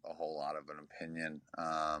have a whole lot of an opinion.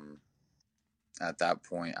 At that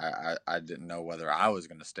point, I didn't know whether I was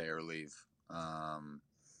going to stay or leave.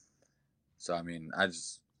 So, I mean, I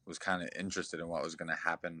just was kind of interested in what was going to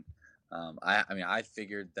happen. I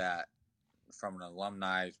figured that from an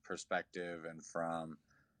alumni perspective and from,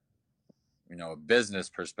 a business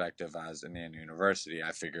perspective as Indiana University,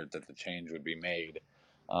 I figured that the change would be made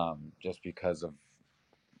just because of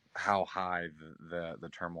how high the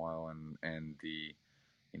turmoil and the,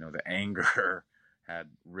 the anger had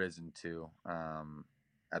risen to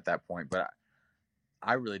at that point. But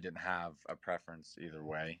I really didn't have a preference either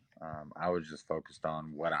way. I was just focused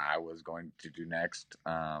on what I was going to do next,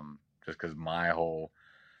 just because my whole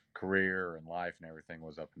career and life and everything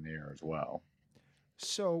was up in the air as well.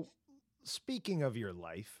 So, speaking of your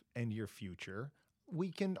life and your future, we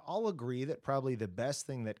can all agree that probably the best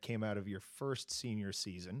thing that came out of your first senior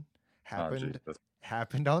season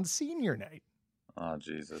happened on senior night. Oh,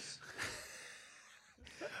 Jesus.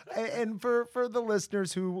 And for the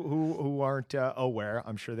listeners who aren't aware,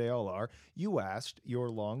 I'm sure they all are, you asked your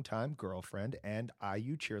longtime girlfriend and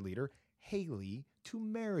IU cheerleader, Haley, to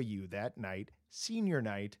marry you that night, senior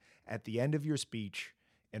night, at the end of your speech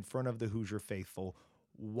in front of the Hoosier faithful.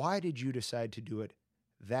 Why did you decide to do it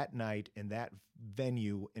that night in that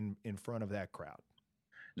venue in front of that crowd?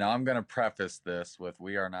 Now, I'm going to preface this with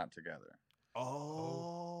we are not together.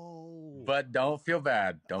 Oh. But don't feel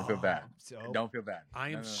bad. Don't feel bad. Don't feel bad. I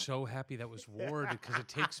am so happy that was Ward because it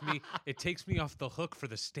takes me off the hook for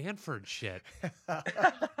the Stanford shit.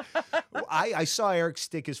 I saw Eric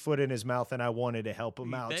stick his foot in his mouth and I wanted to help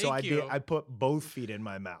him out. Thank you. I put both feet in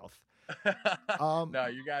my mouth. No,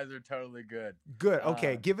 you guys are totally good. Good.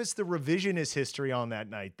 Okay. Give us the revisionist history on that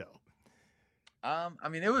night though. I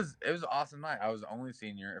mean, it was an awesome night. I was the only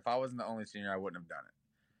senior. If I wasn't the only senior, I wouldn't have done it.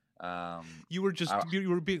 You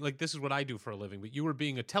were being like, this is what I do for a living, but you were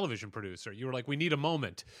being a television producer. You were like, we need a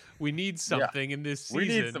moment. We need something in this season. We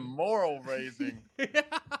need some moral raising.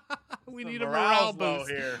 We need a morale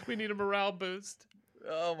boost here. We need a morale boost.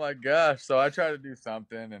 Oh my gosh. So I tried to do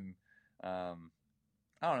something and, I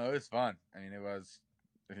don't know. It was fun. I mean, it was,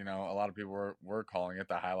 a lot of people were calling it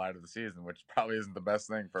the highlight of the season, which probably isn't the best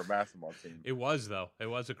thing for a basketball team. It was though. It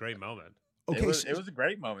was a great moment. Okay, it was a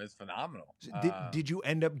great moment. It's phenomenal. Did you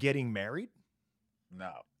end up getting married?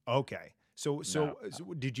 No. Okay. So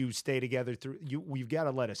did you stay together through we've got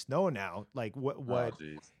to let us know now. Like what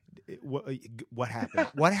happened?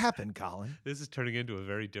 What happened, Colin? This is turning into a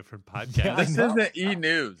very different podcast. This isn't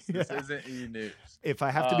E-News. This isn't E-News. If I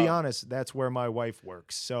have to be honest, that's where my wife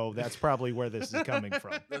works. So that's probably where this is coming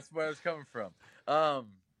from. That's where it's coming from.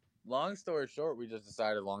 Long story short, we just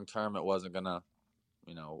decided long term it wasn't gonna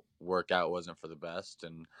work out, wasn't for the best,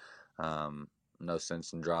 and no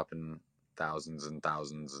sense in dropping thousands and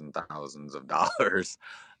thousands and thousands of dollars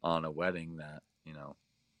on a wedding that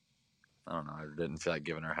I don't know, I didn't feel like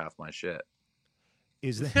giving her half my shit.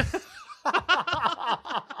 Is that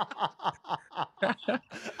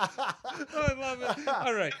I love it.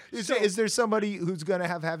 All right. Is there somebody who's gonna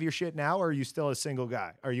have your shit now, or are you still a single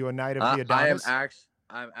guy? Are you a knight of the Adonis?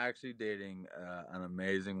 I'm actually dating an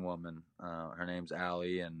amazing woman. Her name's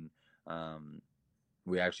Allie, and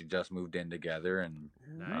we actually just moved in together. And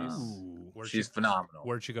nice. She's phenomenal.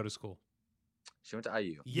 Where'd she go to school? She went to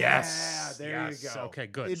IU. Yes. Yeah, there you go. Okay,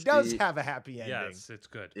 good. It does have a happy ending. Yes, it's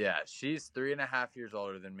good. Yeah, she's 3.5 years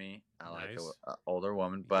older than me. I like an older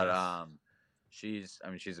woman, but she's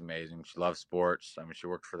amazing. She loves sports. I mean, she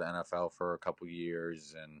worked for the NFL for a couple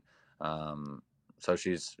years, and so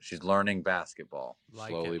she's learning basketball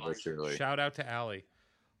slowly but surely. Shout out to Allie.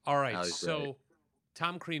 All right, Allie's so great.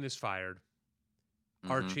 Tom Crean is fired.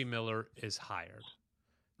 Mm-hmm. Archie Miller is hired.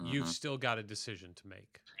 Mm-hmm. You've still got a decision to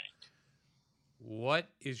make. What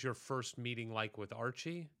is your first meeting like with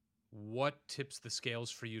Archie? What tips the scales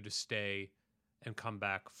for you to stay and come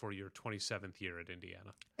back for your 27th year at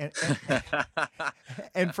Indiana?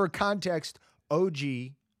 And for context, OG,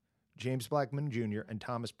 James Blackman Jr. and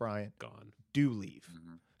Thomas Bryant Gone. Do leave.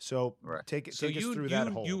 Mm-hmm. So take us through that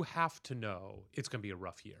whole. You have to know it's going to be a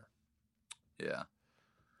rough year. Yeah.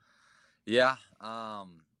 Yeah.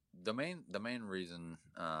 The main reason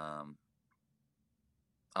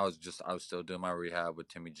I was still doing my rehab with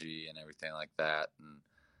Timmy G and everything like that,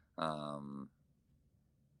 and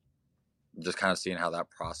just kind of seeing how that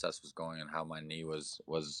process was going and how my knee was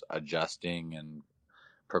adjusting and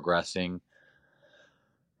progressing.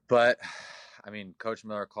 But I mean, Coach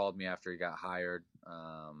Miller called me after he got hired,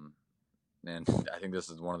 and I think this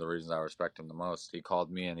is one of the reasons I respect him the most. He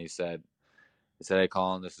called me and he said, "Hey,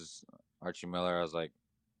 Colin, this is Archie Miller." I was like,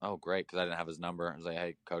 "Oh, great," because I didn't have his number. I was like,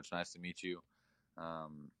 "Hey, Coach, nice to meet you."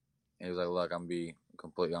 He was like, "Look, I'm gonna be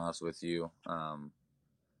completely honest with you.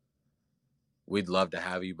 We'd love to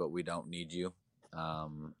have you, but we don't need you.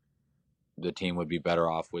 The team would be better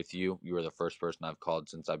off with you. You were the first person I've called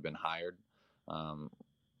since I've been hired.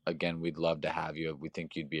 Again, we'd love to have you. We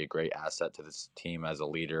think you'd be a great asset to this team as a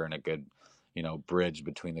leader and a good, bridge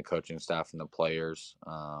between the coaching staff and the players.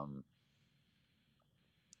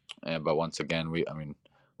 But once again, we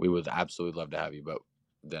would absolutely love to have you, but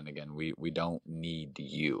then again, we don't need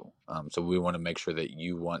you. So we want to make sure that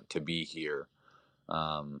you want to be here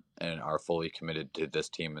and are fully committed to this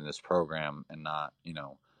team and this program, and not,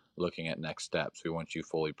 looking at next steps. We want you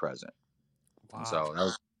fully present. Wow. And so I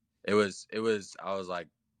was like,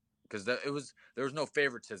 because there was no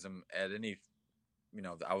favoritism at any,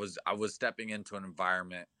 I was stepping into an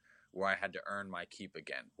environment where I had to earn my keep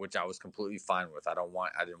again, which I was completely fine with. I didn't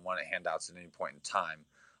want handouts at any point in time.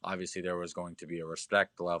 Obviously, there was going to be a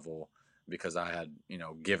respect level because I had,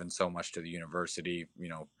 given so much to the university,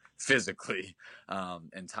 physically,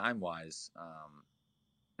 and time wise,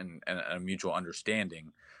 and a mutual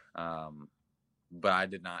understanding. But I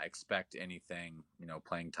did not expect anything,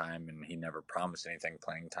 playing time, and he never promised anything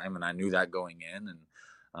playing time. And I knew that going in, and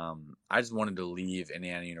I just wanted to leave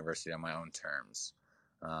Indiana University on my own terms.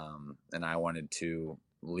 And I wanted to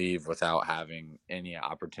leave without having any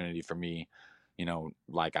opportunity for me,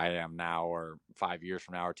 like I am now, or 5 years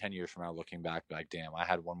from now, or 10 years from now, looking back, like, damn, I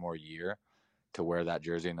had one more year to wear that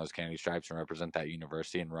jersey and those candy stripes and represent that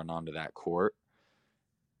university and run onto that court.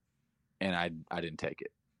 And I didn't take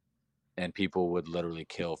it. And people would literally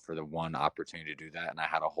kill for the one opportunity to do that. And I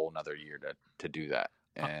had a whole nother year to do that.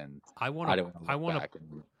 And I want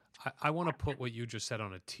to put what you just said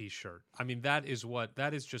on a t-shirt. I mean, that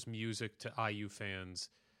is just music to IU fans.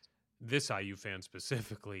 This IU fan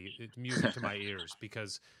specifically, it's music to my ears,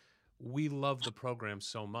 because we love the program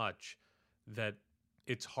so much that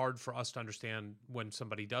it's hard for us to understand when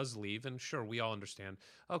somebody does leave. And sure, we all understand,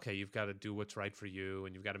 okay, you've got to do what's right for you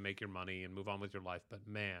and you've got to make your money and move on with your life. But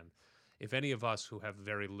man, if any of us who have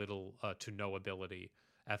very little to no ability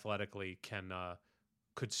athletically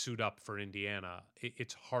could suit up for Indiana,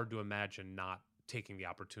 it's hard to imagine not taking the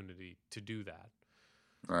opportunity to do that.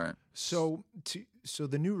 Right. So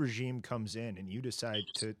the new regime comes in, and you decide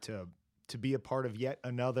to be a part of yet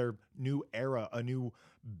another new era, a new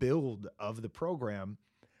build of the program.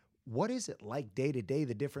 What is it like day to day?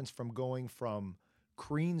 The difference from going from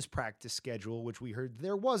Crean's practice schedule, which we heard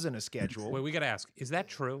there wasn't a schedule. Wait, we got to ask: is that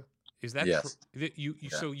true? Is that yes. true?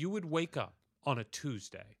 So you would wake up on a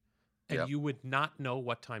Tuesday, and you would not know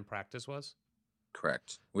what time practice was?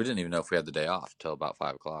 Correct. We didn't even know if we had the day off till about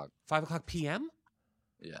 5 o'clock. 5 o'clock p.m.?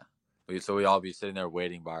 Yeah. So we'd all be sitting there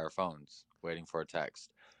waiting by our phones, waiting for a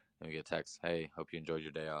text. And we get a text, hey, hope you enjoyed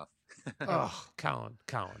your day off. Oh, Colin.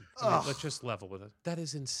 I mean, let's just level with it. That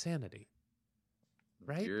is insanity.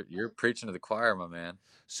 Right? You're preaching to the choir, my man.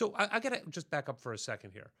 So I got to just back up for a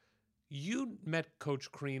second here. You met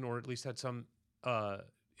Coach Crean, or at least had some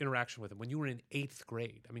interaction with him, when you were in 8th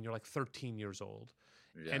grade. I mean, you're like 13 years old.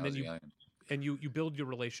 Yeah, and then you build your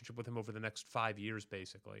relationship with him over the next 5 years,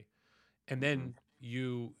 basically. And then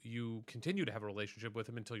you continue to have a relationship with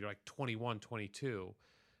him until you're like 21, 22.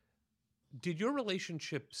 Did your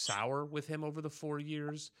relationship sour with him over the 4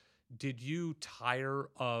 years? Did you tire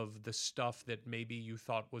of the stuff that maybe you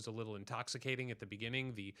thought was a little intoxicating at the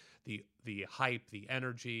beginning, the hype, the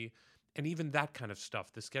energy, and even that kind of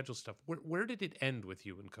stuff, the schedule stuff? Where did it end with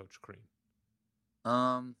you and Coach Crean?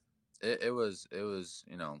 It was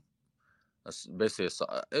basically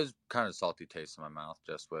it was kind of a salty taste in my mouth,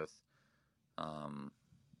 just with I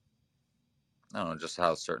don't know, just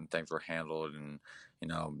how certain things were handled, and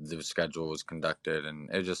the schedule was conducted, and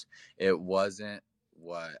it wasn't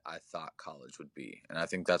what I thought college would be. And I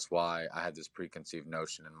think that's why I had this preconceived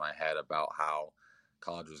notion in my head about how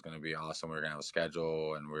college was going to be awesome. We were going to have a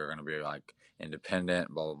schedule, and we were going to be like independent,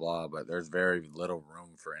 blah, blah, blah. But there's very little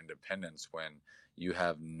room for independence when you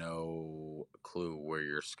have no clue where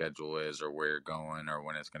your schedule is, or where you're going, or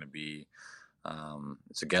when it's going to be.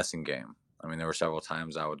 It's a guessing game. I mean, there were several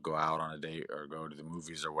times I would go out on a date or go to the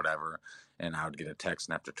movies or whatever, and I would get a text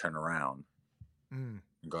and have to turn around,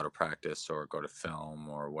 go to practice or go to film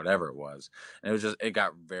or whatever it was. And it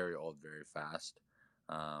got very old very fast.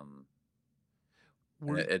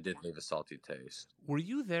 It did leave a salty taste. Were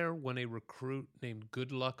you there when a recruit named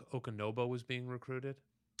Goodluck Okanobo was being recruited?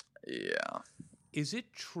 Yeah. Is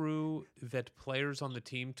it true that players on the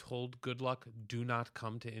team told Goodluck, do not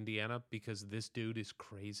come to Indiana because this dude is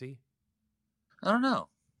crazy? I don't know.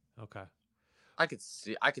 Okay. I could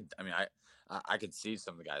see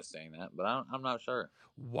some of the guys saying that, but I'm not sure.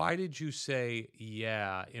 Why did you say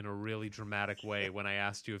yeah in a really dramatic way when I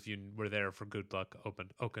asked you if you were there for Goodluck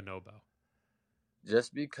Okanobo?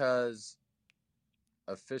 Just because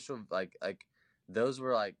official, like those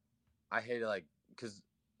were like, I hated, like, because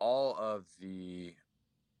all of the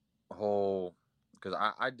whole, because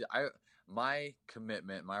my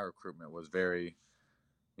commitment, my recruitment was very,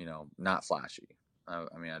 not flashy. I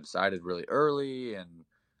mean, I decided really early, and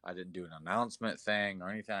I didn't do an announcement thing or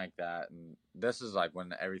anything like that. And this is like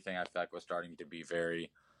when everything I felt like was starting to be very,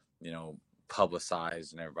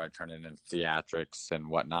 publicized, and everybody turned it into theatrics and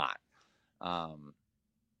whatnot. Um,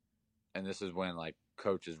 and this is when like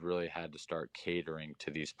coaches really had to start catering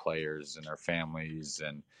to these players and their families,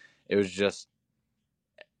 and it was just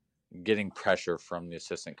getting pressure from the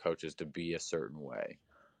assistant coaches to be a certain way,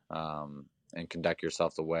 and conduct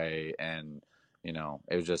yourself the way. And it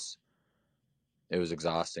was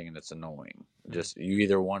exhausting and it's annoying. Just you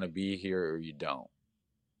either want to be here or you don't.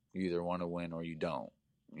 You either want to win or you don't.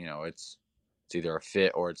 It's either a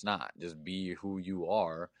fit or it's not. Just be who you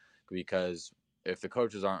are, because if the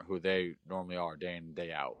coaches aren't who they normally are day in and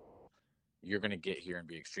day out, you're going to get here and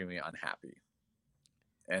be extremely unhappy.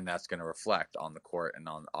 And that's going to reflect on the court and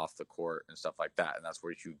on off the court and stuff like that. And that's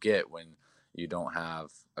what you get when you don't have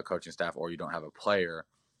a coaching staff or you don't have a player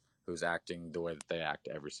who's acting the way that they act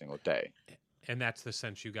every single day. And that's the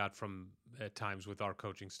sense you got from at times with our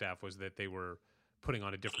coaching staff, was that they were putting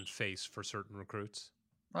on a different face for certain recruits.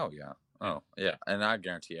 Oh yeah. Oh yeah. And I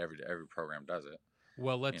guarantee every program does it.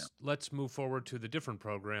 Well, let's move forward to the different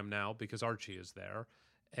program now, because Archie is there,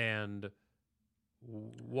 and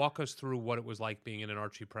walk us through what it was like being in an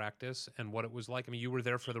Archie practice and what it was like. I mean, you were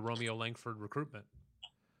there for the Romeo Langford recruitment.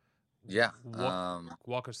 Yeah.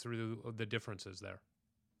 Walk us through the differences there.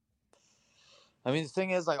 I mean, the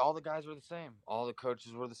thing is, like, all the guys were the same. All the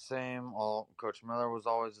coaches were the same. Coach Miller was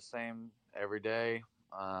always the same every day.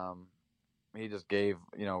 He just gave,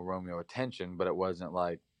 Romeo attention, but it wasn't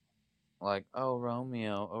like, oh,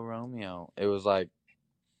 Romeo. It was like,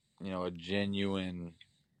 a genuine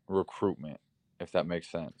recruitment, if that makes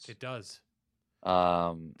sense. It does.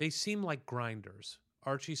 They seem like grinders.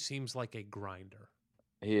 Archie seems like a grinder.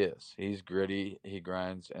 He is. He's gritty. He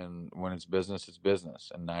grinds, and when it's business, it's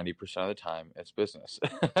business. And 90% of the time, it's business.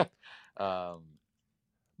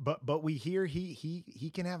 But we hear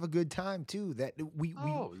he can have a good time too. That we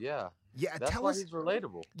yeah. That's why he's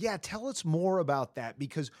relatable. Yeah, tell us more about that,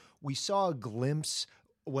 because we saw a glimpse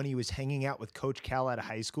when he was hanging out with Coach Cal at a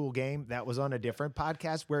high school game. That was on a different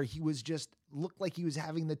podcast, where he was looked like he was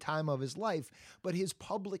having the time of his life, but his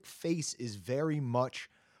public face is very much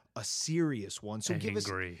a serious one. So give us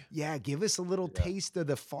a little taste of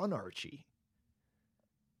the fun, Archie.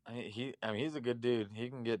 He's a good dude. He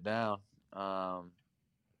can get down.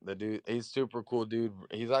 The dude, he's super cool dude.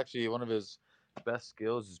 He's actually, one of his best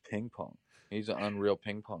skills is ping pong. He's an unreal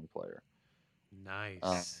ping pong player.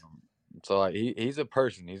 Nice. So like, he's a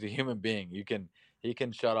person. He's a human being. He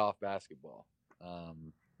can shut off basketball.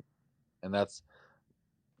 And that's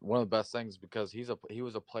one of the best things, because he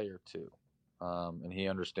was a player too. And he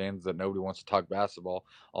understands that nobody wants to talk basketball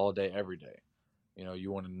all day, every day.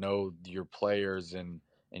 You want to know your players and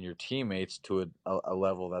your teammates to a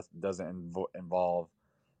level that doesn't involve,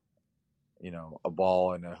 a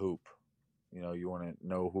ball and a hoop. You want to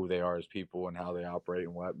know who they are as people and how they operate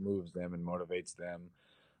and what moves them and motivates them.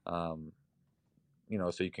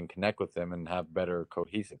 So you can connect with them and have better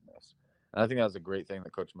cohesiveness. And I think that was a great thing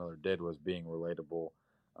that Coach Miller did, was being relatable.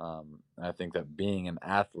 And I think that being an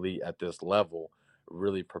athlete at this level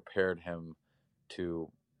really prepared him to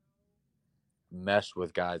mesh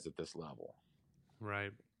with guys at this level.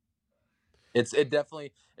 Right. It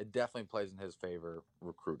definitely plays in his favor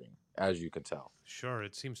recruiting, as you can tell. Sure,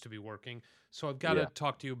 it seems to be working. So I've got to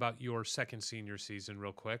talk to you about your second senior season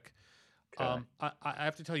real quick. Okay. I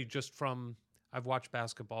have to tell you, I've watched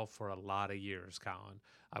basketball for a lot of years, Colin.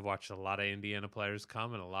 I've watched a lot of Indiana players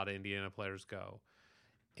come and a lot of Indiana players go.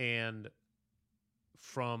 And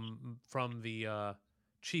from the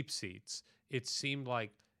cheap seats, it seemed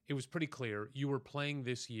like it was pretty clear you were playing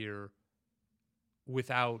this year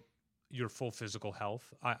without your full physical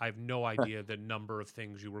health. I have no idea the number of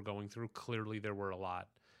things you were going through. Clearly, there were a lot.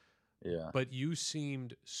 Yeah. But you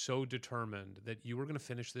seemed so determined that you were going to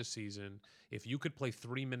finish this season. If you could play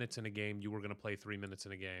 3 minutes in a game, you were going to play 3 minutes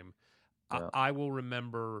in a game. Yeah. I will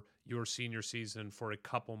remember your senior season for a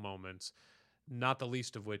couple moments, not the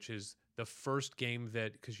least of which is the first game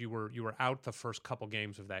because you were out the first couple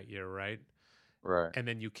games of that year, right? Right. And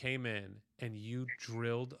then you came in and you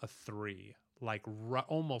drilled a three like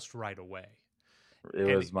almost right away.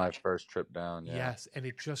 It was my first trip down. Yeah. Yes, and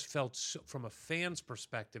it just felt from a fan's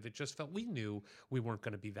perspective, it just felt we knew we weren't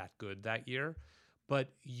going to be that good that year,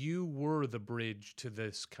 but you were the bridge to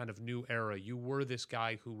this kind of new era. You were this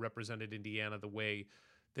guy who represented Indiana the way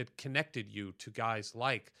that connected you to guys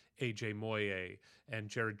like A.J. Moye and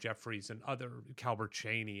Jared Jeffries and other Calbert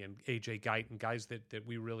Cheney and A.J. Guyton, guys that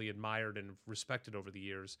we really admired and respected over the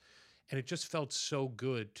years. And it just felt so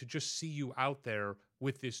good to just see you out there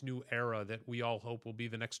with this new era that we all hope will be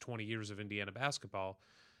the next 20 years of Indiana basketball.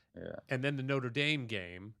 Yeah. And then the Notre Dame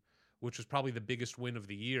game, which was probably the biggest win of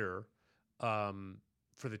the year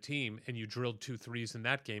for the team, and you drilled 2 threes in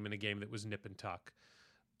that game, in a game that was nip and tuck.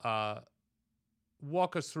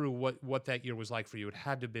 walk us through what that year was like for you. It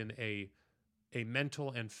had to have been a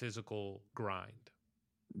mental and physical grind.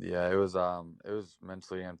 Yeah, it was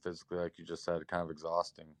mentally and physically, like you just said, kind of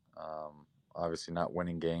exhausting. Obviously not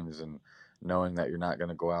winning games and knowing that you're not going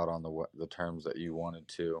to go out on the terms that you wanted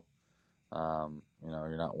to.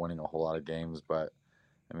 You're not winning a whole lot of games, but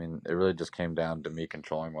I mean, it really just came down to me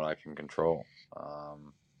controlling what I can control.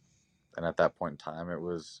 And at that point in time, it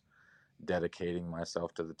was dedicating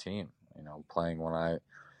myself to the team, playing when I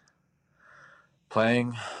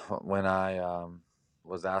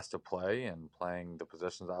was asked to play, and playing the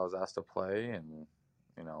positions I was asked to play, and,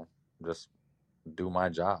 just do my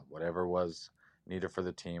job, whatever was needed for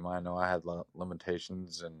the team. I know I had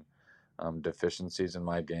limitations and deficiencies in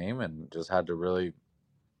my game, and just had to really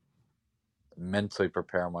mentally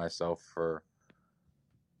prepare myself for,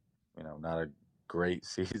 not a great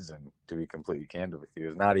season, to be completely candid with you. It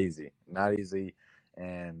was not easy,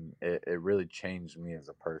 and it really changed me as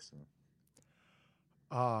a person.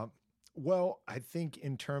 Well, I think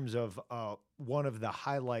in terms of one of the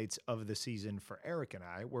highlights of the season for Eric and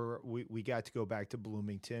I, where we got to go back to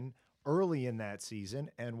Bloomington early in that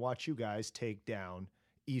season and watch you guys take down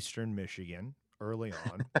Eastern Michigan early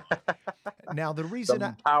on. Now, the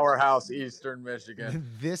reason powerhouse Eastern Michigan.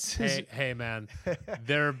 This is hey man,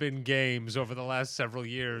 there have been games over the last several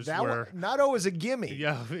years where not always a gimme.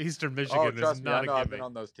 Yeah, Eastern Michigan is not a gimme. I've been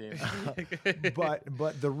on those teams.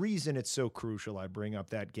 But the reason it's so crucial, I bring up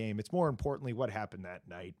that game. It's more importantly what happened that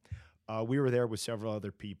night. We were there with several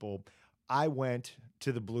other people. I went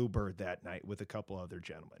to the Bluebird that night with a couple other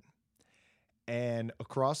gentlemen, and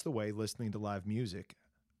across the way, listening to live music.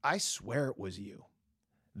 I swear it was you.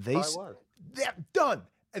 Done.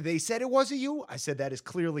 They said it wasn't you. I said that is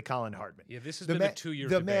clearly COLLIN HARTMAN. Yeah, this has been a 2 year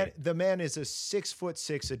debate. The man is a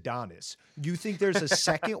 6'6" Adonis. You think there's a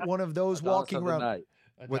second one of those walking around?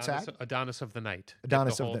 What's that? Adonis of the night.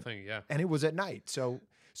 Adonis the of whole the thing. Yeah, and it was at night. So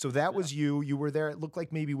that was you. You were there. It looked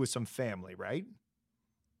like maybe with some family, right?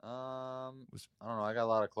 I don't know. I got a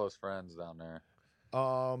lot of close friends down there.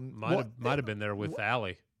 Might have been there with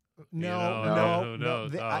Allie. No.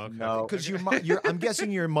 Because I'm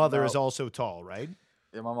guessing your mother is also tall, right?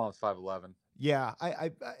 Yeah, my mom's 5'11". Yeah.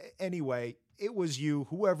 Anyway, it was you,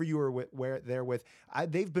 whoever you were there with.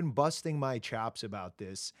 They've been busting my chops about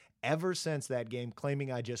this ever since that game,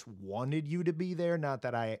 claiming I just wanted you to be there, not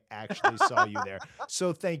that I actually saw you there.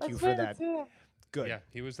 So thank you for that. Good. Yeah,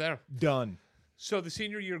 he was there. Done. So the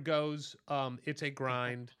senior year goes. It's a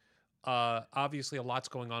grind. Obviously, a lot's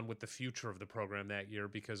going on with the future of the program that year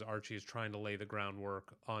because Archie is trying to lay the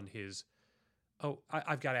groundwork on his. Oh,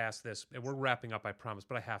 I've got to ask this, and we're wrapping up, I promise,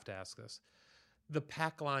 but I have to ask this. The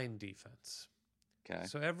pack line defense. Okay.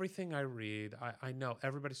 So everything I read, I know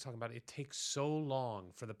everybody's talking about it. It takes so long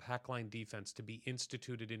for the pack line defense to be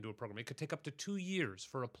instituted into a program. It could take up to 2 years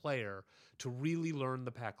for a player to really learn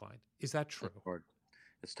the pack line. Is that true?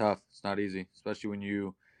 It's tough. It's not easy, especially when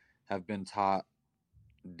you have been taught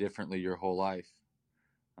differently your whole life.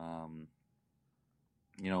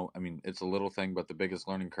 It's a little thing, but the biggest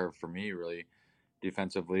learning curve for me really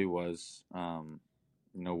defensively was,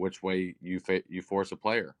 which way you force a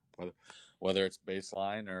player, whether it's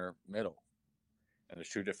baseline or middle. And there's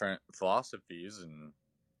two different philosophies, and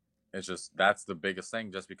it's just, that's the biggest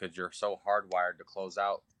thing, just because you're so hardwired to close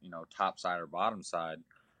out, top side or bottom side,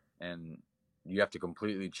 and you have to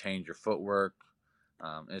completely change your footwork.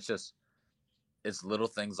 It's little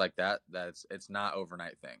things like that. It's not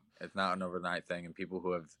overnight thing. It's not an overnight thing. And people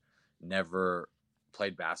who have never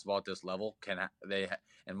played basketball at this level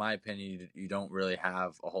in my opinion, you don't really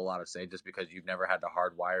have a whole lot of say, just because you've never had to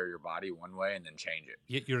hardwire your body one way and then change it.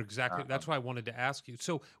 Yeah, you're exactly. That's why I wanted to ask you.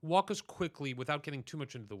 So walk us quickly, without getting too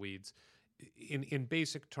much into the weeds, in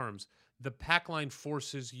basic terms. The pack line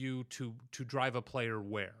forces you to drive a player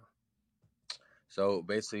where? So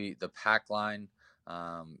basically, the pack line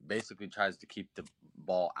basically tries to keep the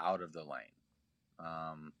ball out of the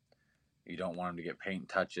lane. You don't want him to get paint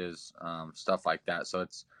touches, stuff like that. So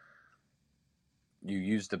you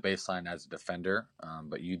use the baseline as a defender,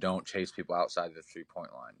 but you don't chase people outside the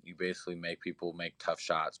 3-point line. You basically make people make tough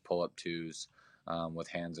shots, pull up twos with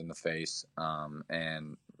hands in the face,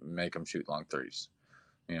 and make them shoot long threes.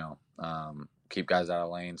 Keep guys out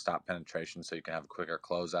of lane, stop penetration so you can have a quicker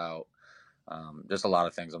closeout. Just a lot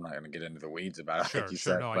of things I'm not going to get into the weeds about. Sure, like you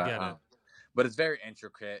said, no, but, I get it. But it's very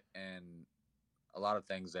intricate, and a lot of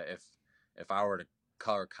things that if I were to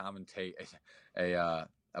color commentate a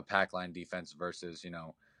pack line defense versus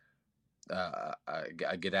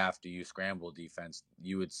a get after you scramble defense,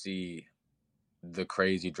 you would see the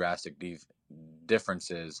crazy drastic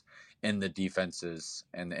differences in the defenses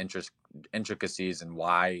and the intricacies, and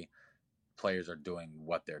why players are doing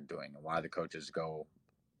what they're doing and why the coaches go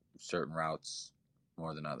certain routes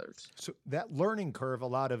more than others. So that learning curve, a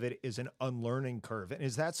lot of it is an unlearning curve. And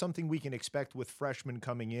is that something we can expect with freshmen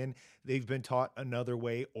coming in? They've been taught another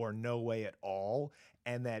way or no way at all,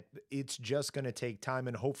 and that it's just going to take time,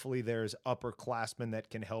 and hopefully there's upperclassmen that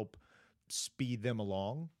can help speed them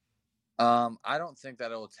along? I don't think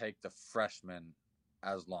that it will take the freshmen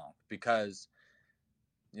as long because,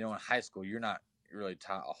 in high school, you're not really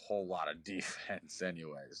taught a whole lot of defense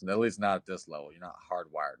anyways, at least not at this level. You're not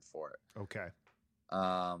hardwired for it. Okay.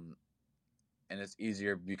 And it's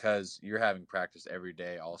easier because you're having practice every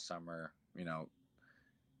day all summer.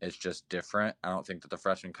 It's just different. I don't think that the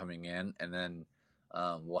freshmen coming in and then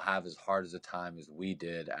will have as hard as a time as we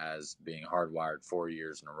did as being hardwired 4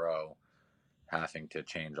 years in a row, having to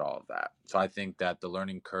change all of that. So I think that the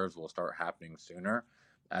learning curves will start happening sooner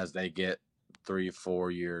as they get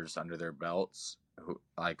 3-4 years under their belts,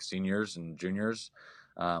 like seniors and juniors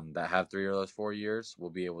that have 3 of those 4 years will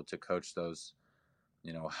be able to coach those,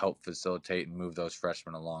 help facilitate and move those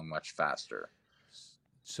freshmen along much faster.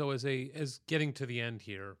 So as getting to the end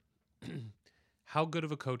here, how good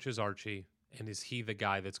of a coach is Archie, and is he the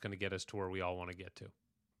guy that's going to get us to where we all want to get to?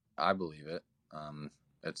 I believe it.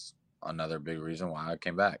 It's another big reason why I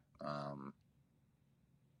came back.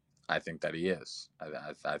 I think that he is.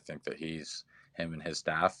 I think that him and his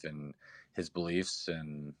staff and his beliefs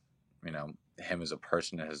and, him as a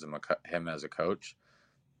person, him as a coach,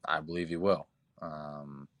 I believe he will.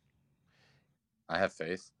 I have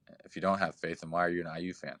faith. If you don't have faith, then why are you an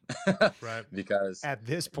IU fan? Right. Because at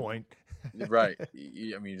this point, right.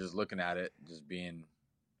 You're just looking at it, just being,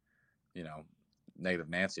 negative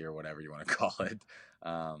Nancy or whatever you want to call it.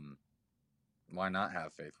 Why not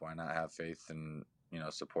have faith? Why not have faith and,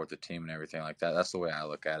 support the team and everything like that? That's the way I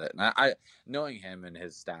look at it. And I knowing him and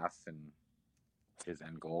his staff and his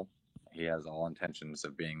end goal, he has all intentions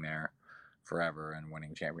of being there forever and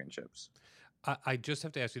winning championships. I just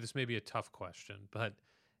have to ask you, this may be a tough question, but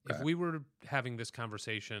Okay. if we were having this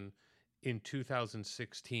conversation in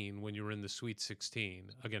 2016 when you were in the Sweet 16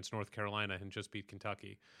 against North Carolina and just beat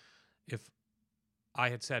Kentucky, if I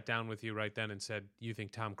had sat down with you right then and said, you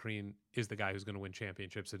think Tom Crean is the guy who's going to win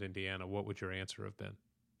championships at Indiana, what would your answer have been?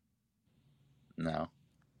 No.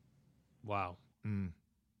 Wow.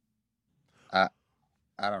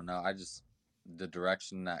 I don't know. I just the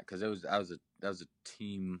direction because that was a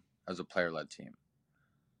team, that was a player-led team.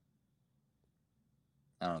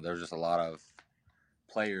 I don't know. There was just a lot of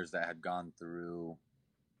players that had gone through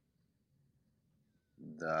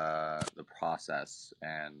the process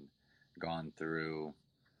and gone through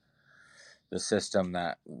the system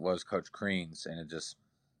that was Coach Crean's, and it just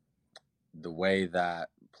the way that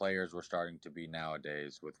players were starting to be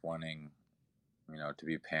nowadays with wanting, to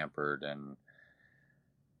be pampered. And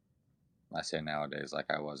I say nowadays like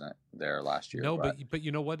I wasn't there last year. No, but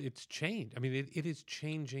you know what? It's changed. I mean, it is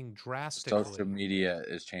changing drastically. Social media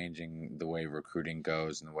is changing the way recruiting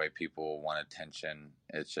goes and the way people want attention.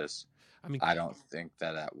 It's just, I don't think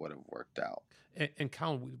that would have worked out. And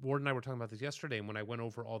Colin, Ward and I were talking about this yesterday, and when I went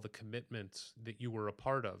over all the commitments that you were a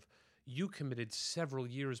part of, you committed several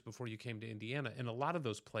years before you came to Indiana, and a lot of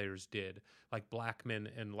those players did, like Blackman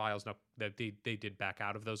and Lyles. Now that they did back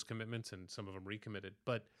out of those commitments, and some of them recommitted,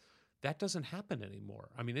 but that doesn't happen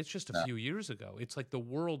anymore. I mean, it's just a few years ago. It's like the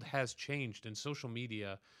world has changed, and social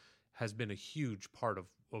media has been a huge part of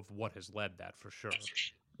what has led that for sure.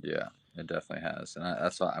 Yeah, it definitely has, and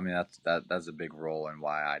that's a big role in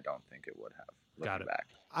why I don't think it would have. Got it. Back.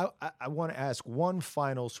 I want to ask one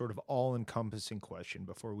final sort of all-encompassing question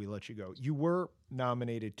before we let you go. You were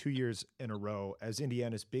nominated 2 years in a row as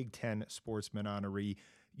Indiana's Big Ten Sportsman honoree.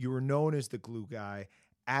 You were known as the glue guy,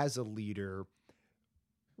 as a leader.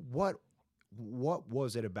 What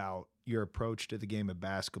was it about your approach to the game of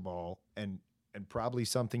basketball and probably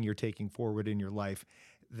something you're taking forward in your life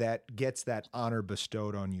that gets that honor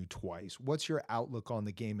bestowed on you twice? What's your outlook on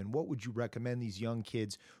the game, and what would you recommend these young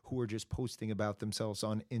kids who are just posting about themselves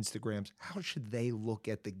on Instagrams? How should they look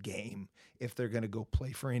at the game if they're going to go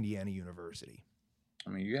play for Indiana University?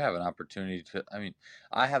 You have an opportunity to,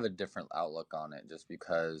 I have a different outlook on it just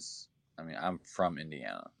because, I'm from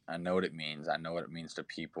Indiana. I know what it means. I know what it means to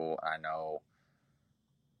people. I know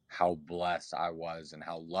how blessed I was and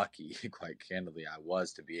how lucky, quite candidly, I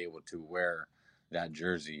was to be able to wear that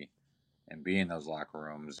jersey and be in those locker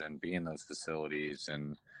rooms and be in those facilities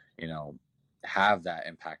and, have that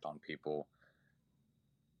impact on people.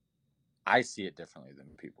 I see it differently than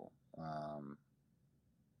people.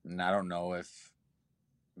 And I don't know if,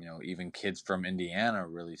 even kids from Indiana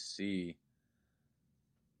really see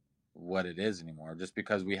what it is anymore, just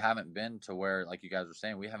because we haven't been to where, like you guys were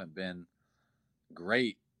saying, we haven't been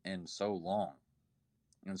great in so long.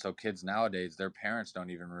 And so kids nowadays, their parents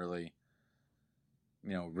don't even really,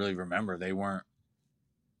 really remember. They weren't,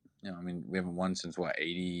 I mean, we haven't won since what,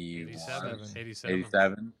 87.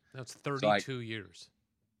 87. That's So, 32 years.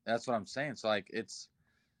 That's what I'm saying. So like it's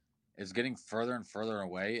getting further and further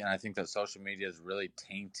away, and I think that social media is really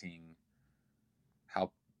tainting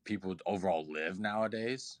how people overall live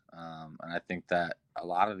nowadays. And I think that a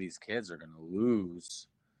lot of these kids are going to lose,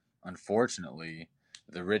 unfortunately,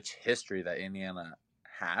 the rich history that Indiana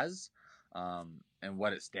has, and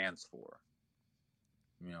what it stands for.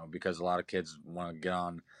 Because a lot of kids want to get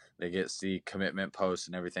on, they see commitment posts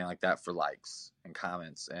and everything like that for likes and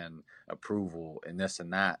comments and approval and this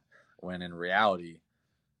and that, when in reality,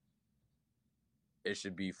 it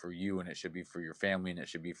should be for you, and it should be for your family, and it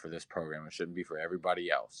should be for this program. It shouldn't be for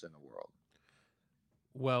everybody else in the world.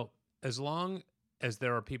 Well, as long as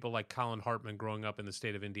there are people like COLLIN HARTMAN growing up in the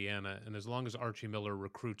state of Indiana, and as long as Archie Miller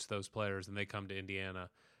recruits those players and they come to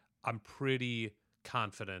Indiana, I'm pretty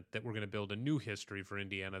confident that we're going to build a new history for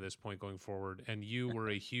Indiana at this point going forward. And you were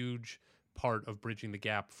a huge part of bridging the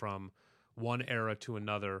gap from one era to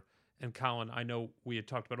another. And Colin, I know we had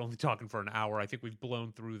talked about only talking for an hour. I think we've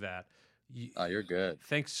blown through that. Oh, you're good.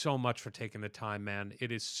 Thanks so much for taking the time, man.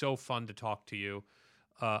 It is so fun to talk to you.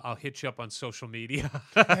 I'll hit you up on social media.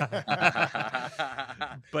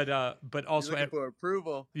 but also looking for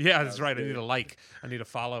approval. Yeah, that's right. I need a like. I need a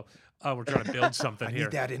follow. We're trying to build something I here.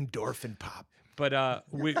 need that endorphin pop. But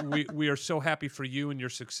we are so happy for you and your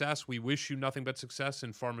success. We wish you nothing but success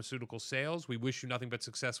in pharmaceutical sales. We wish you nothing but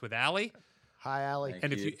success with Allie. Hi, Allie.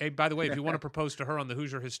 And hey, by the way, if you want to propose to her on the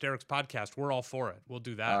Hoosier Hysterics podcast, we're all for it. We'll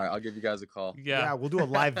do that. All right, I'll give you guys a call. Yeah, we'll do a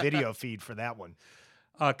live video feed for that one.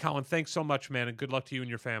 Colin, thanks so much, man, and good luck to you and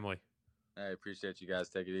your family. I appreciate you guys.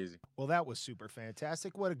 Take it easy. Well, that was super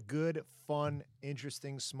fantastic. What a good, fun,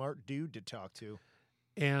 interesting, smart dude to talk to.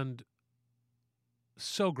 And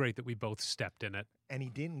so great that we both stepped in it. And he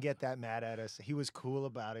didn't get that mad at us. He was cool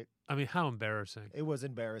about it. I mean, how embarrassing. It was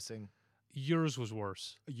embarrassing. Yours was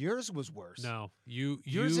worse. Yours was worse. No,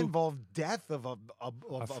 yours involved death of a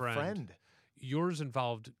friend. Yours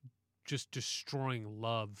involved just destroying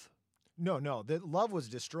love. No, the love was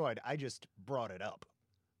destroyed. I just brought it up.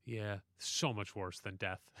 Yeah, so much worse than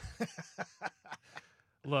death.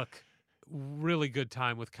 Look, really good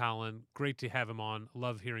time with Colin. Great to have him on.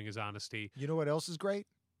 Love hearing his honesty. You know what else is great?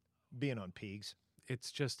 Being on Peegs. It's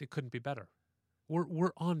just, it couldn't be better.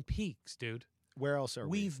 We're on Peegs, dude. Where else are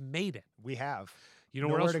we? We've made it. We have. You know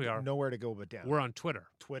where else we are? Nowhere to go but down. We're on Twitter.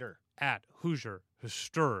 At Hoosier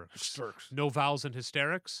Hysterics. No vowels in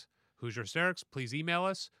hysterics. Hoosier Hysterics. Please email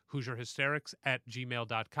us.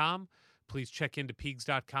 HoosierHysterics@gmail.com. Please check into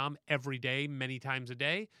Peegs.com every day, many times a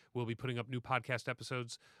day. We'll be putting up new podcast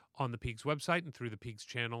episodes on the Peegs website and through the Peegs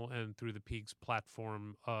channel and through the Peegs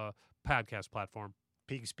platform, podcast platform.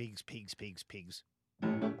 Peegs.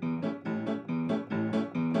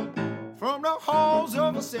 From the halls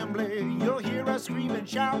of assembly, you'll hear us scream and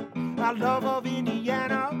shout. Our love of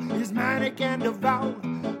Indiana is manic and devout.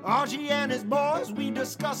 Archie and his boys, we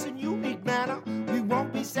discuss in unique manner. We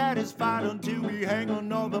won't be satisfied until we hang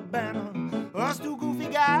another banner. Us two goofy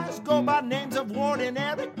guys go by names of Ward and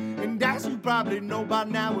Eric. And as you probably know by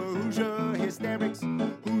now, we're Hoosier Hysterics.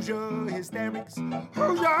 Hoosier Hysterics.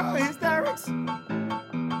 Hoosier Hysterics.